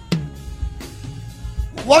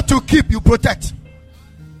 What you keep, you protect.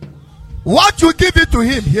 What you give it to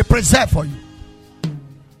Him, He preserve for you.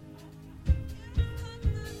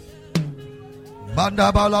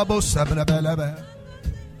 Banda balabo sabra belebe.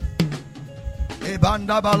 E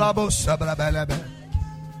banda balabo sabra belebe.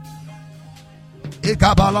 E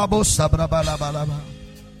kabalabo sabra balabalaba.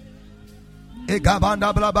 E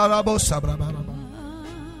kabanda blabalabo sabra balaba.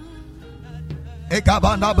 E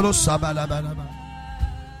kabanda bro sabra balaba.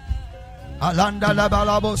 Alanda la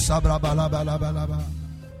balabo sabra balabalaba.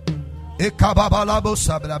 Ekababalabo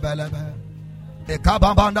sabla belebe.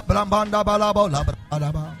 Ekababanda brambanda balabo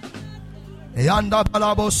labralaba. Yanda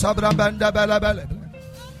balabo sabra benda belebele.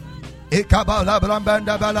 Ekabala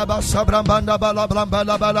brambanda balaba sabra banda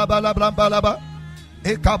balabrambala balaba.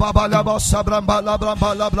 Ekababalabo sabra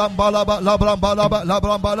balabrambala brambalaba labrambalaba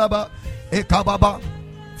labrambalaba. Ekababa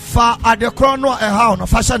fa adekrono eha no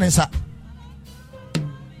fashion nsa.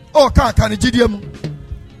 O kan jidiemu.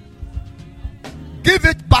 Give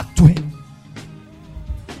it back to Him.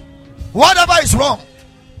 Whatever is wrong,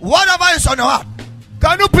 whatever is on your heart,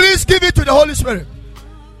 can you please give it to the Holy Spirit?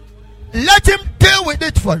 Let Him deal with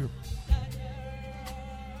it for you.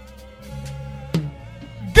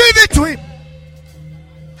 Give it to Him.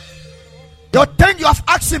 You think you have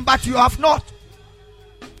asked Him, but you have not.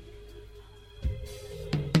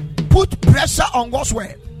 Put pressure on God's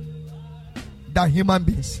word than human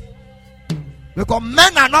beings. Because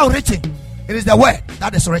men are now reaching. It is the word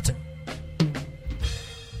that is written.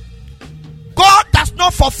 God does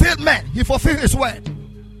not fulfill men, He fulfills His word.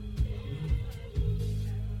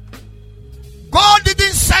 God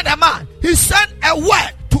didn't send a man, He sent a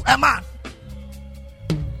word to a man.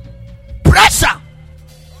 Pressure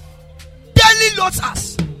daily loads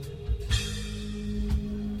us.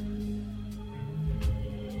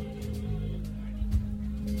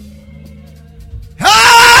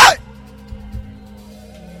 Hey!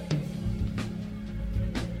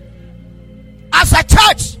 As a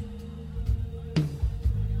church,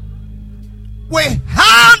 we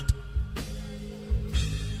hand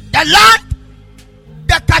the land,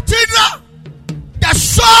 the cathedral, the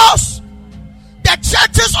souls, the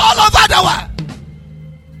churches all over the world,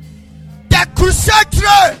 the crusade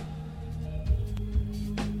trail,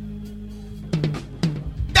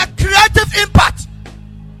 the creative impact,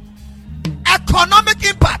 economic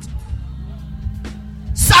impact,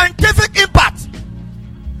 scientific impact,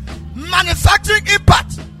 manufacturing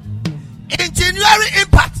impact, engineering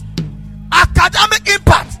impact, academic impact.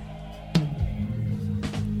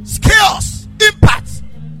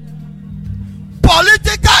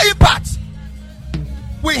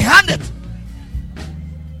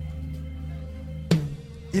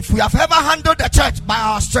 If we have ever handled the church by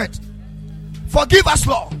our strength, forgive us,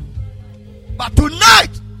 Lord. But tonight,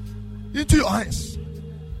 into your hands.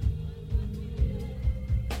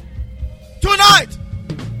 Tonight,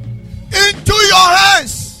 into your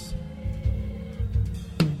hands.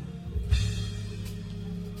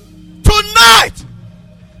 Tonight,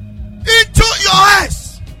 into your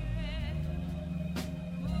hands.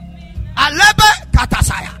 Alebe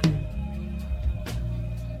katasaya.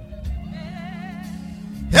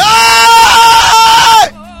 Hey!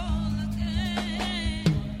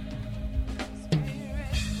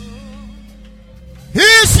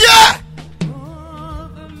 He's here.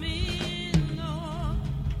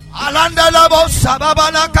 Alanda labo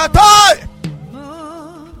sababana katai.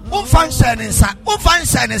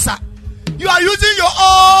 Unfansenisa. You are using your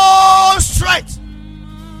own strength.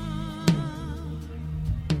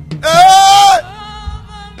 Hey!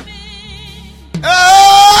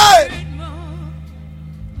 Hey!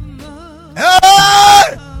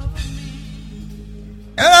 Hey!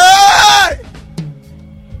 Hey!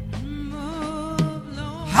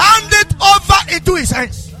 Hand it over into his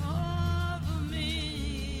hands.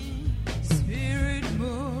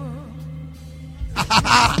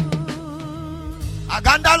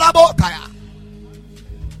 Aganda labo kaya.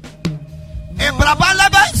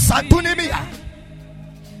 Ebrabalebe satunimia.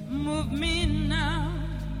 Move me now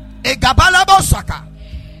Egabalabo saka.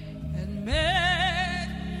 and make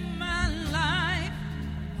my life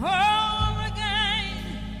whole again.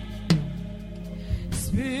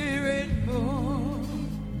 Spirit, move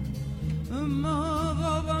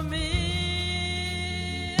over me.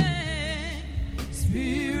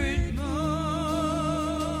 Spirit, move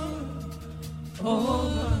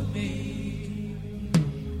over me.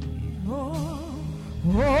 Oh,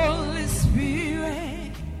 Holy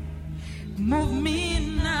Spirit, move me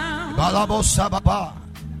now. Balabo sababa.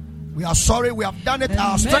 We are sorry we have done it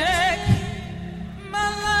our strength. Make my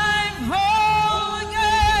life whole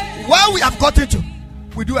again. Where we have gotten to,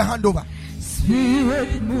 we do a handover.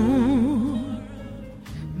 Spirit, move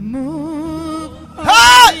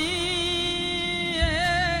Hey! me.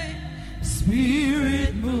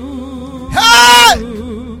 Spirit, move Hey!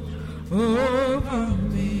 over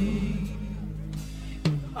me.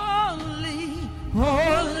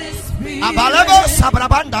 Holy Spirit, Abalebo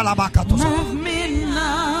sabrabanda labakatosa. move me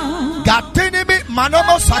now. Gatinimi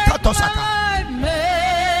manomo sakato saka.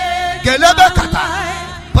 Make Gelebe kata. my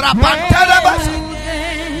Brabantelebe. life whole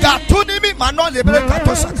again. Gatunimi mano lebre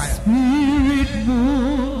kato sakaya. Spirit,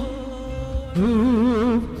 move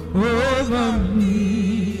over me.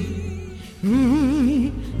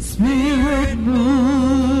 Spirit,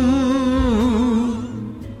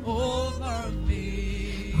 move over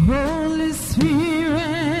me. Holy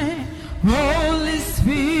Spirit, Holy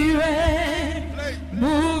Spirit,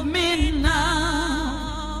 move me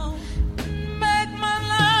now. Make my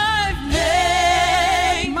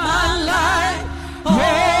life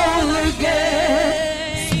whole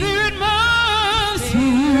again. Spirit, move,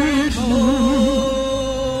 Spirit, move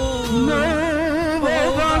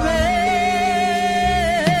over me.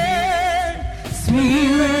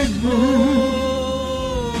 Spirit, move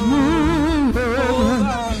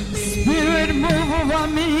over me. Spirit, move over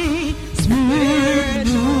me. Spirit,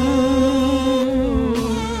 move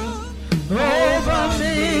over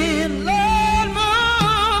me. Lord,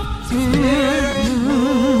 move. Spirit,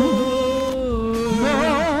 move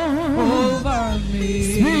over me.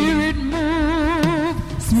 Spirit, move.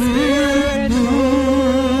 Spirit,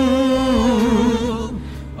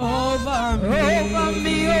 move over me. Over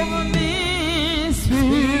me, over me.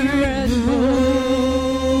 Spirit,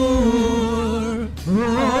 move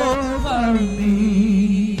over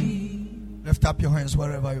me. Lift up your hands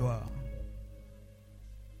wherever you are.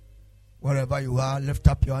 Wherever you are, lift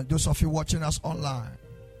up your hands. Those of you watching us online,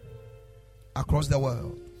 across the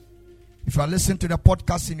world. If you are listening to the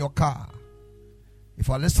podcast in your car, if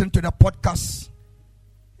you are listening to the podcast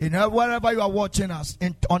wherever you are watching us,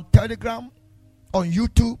 on Telegram, on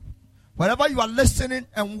YouTube, wherever you are listening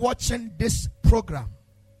and watching this program,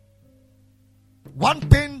 one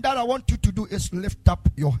thing that I want you to do is lift up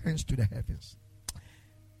your hands to the heavens.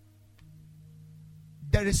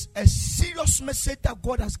 There is a serious message that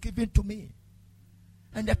God has given to me.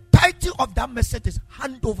 And the title of that message is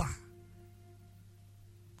Handover.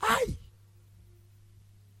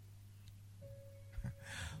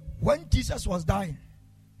 When Jesus was dying,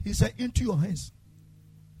 he said, into your hands.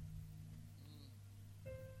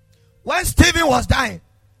 When Stephen was dying,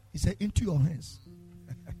 he said, into your hands.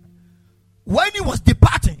 When he was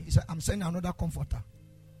departing, he said, I'm sending another comforter.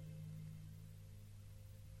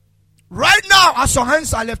 Right now, as your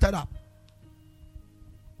hands are lifted up,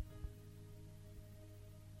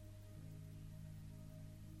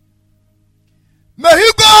 May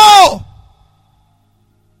he go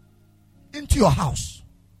into your house.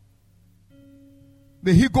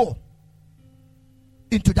 May he go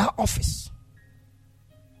into that office,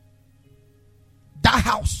 that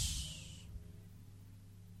house,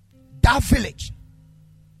 that village,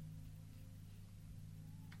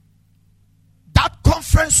 that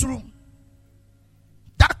conference room,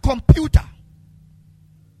 that computer,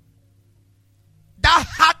 that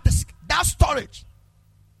hard disk, that storage,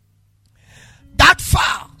 that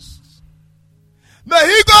files. May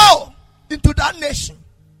he go into that nation,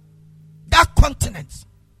 that continent.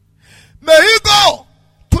 May he go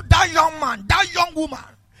to that young man, that young woman.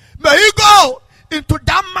 May he go into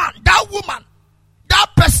that man, that woman, that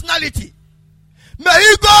personality. May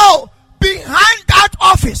he go behind that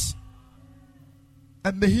office.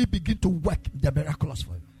 And may he begin to work the miraculous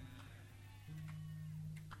for you.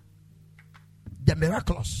 The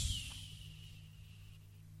miraculous.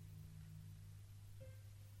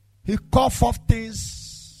 He called forth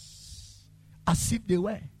things as if they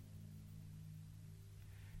were.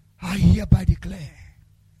 I hereby declare,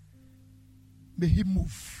 may he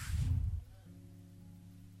move.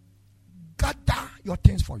 Gather your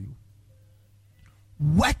things for you.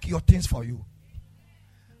 Work your things for you.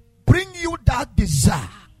 Bring you that desire.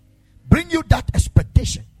 Bring you that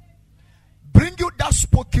expectation. Bring you that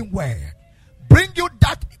spoken word. Bring you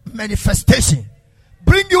that manifestation.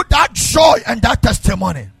 Bring you that joy and that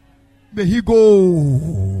testimony. May he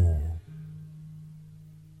go.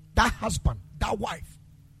 That husband, that wife,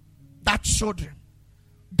 that children,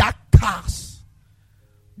 that cars,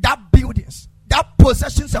 that buildings, that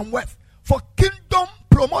possessions and wealth for kingdom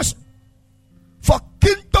promotion, for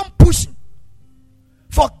kingdom pushing,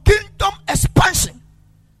 for kingdom expansion.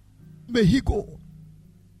 May he go.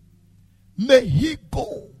 May he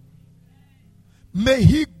go. May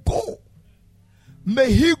he go.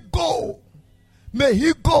 May he go. May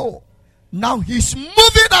he go. Now he's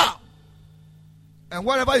moving out. And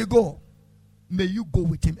wherever you go, may you go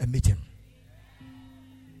with him and meet him.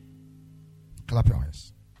 Clap your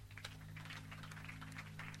hands.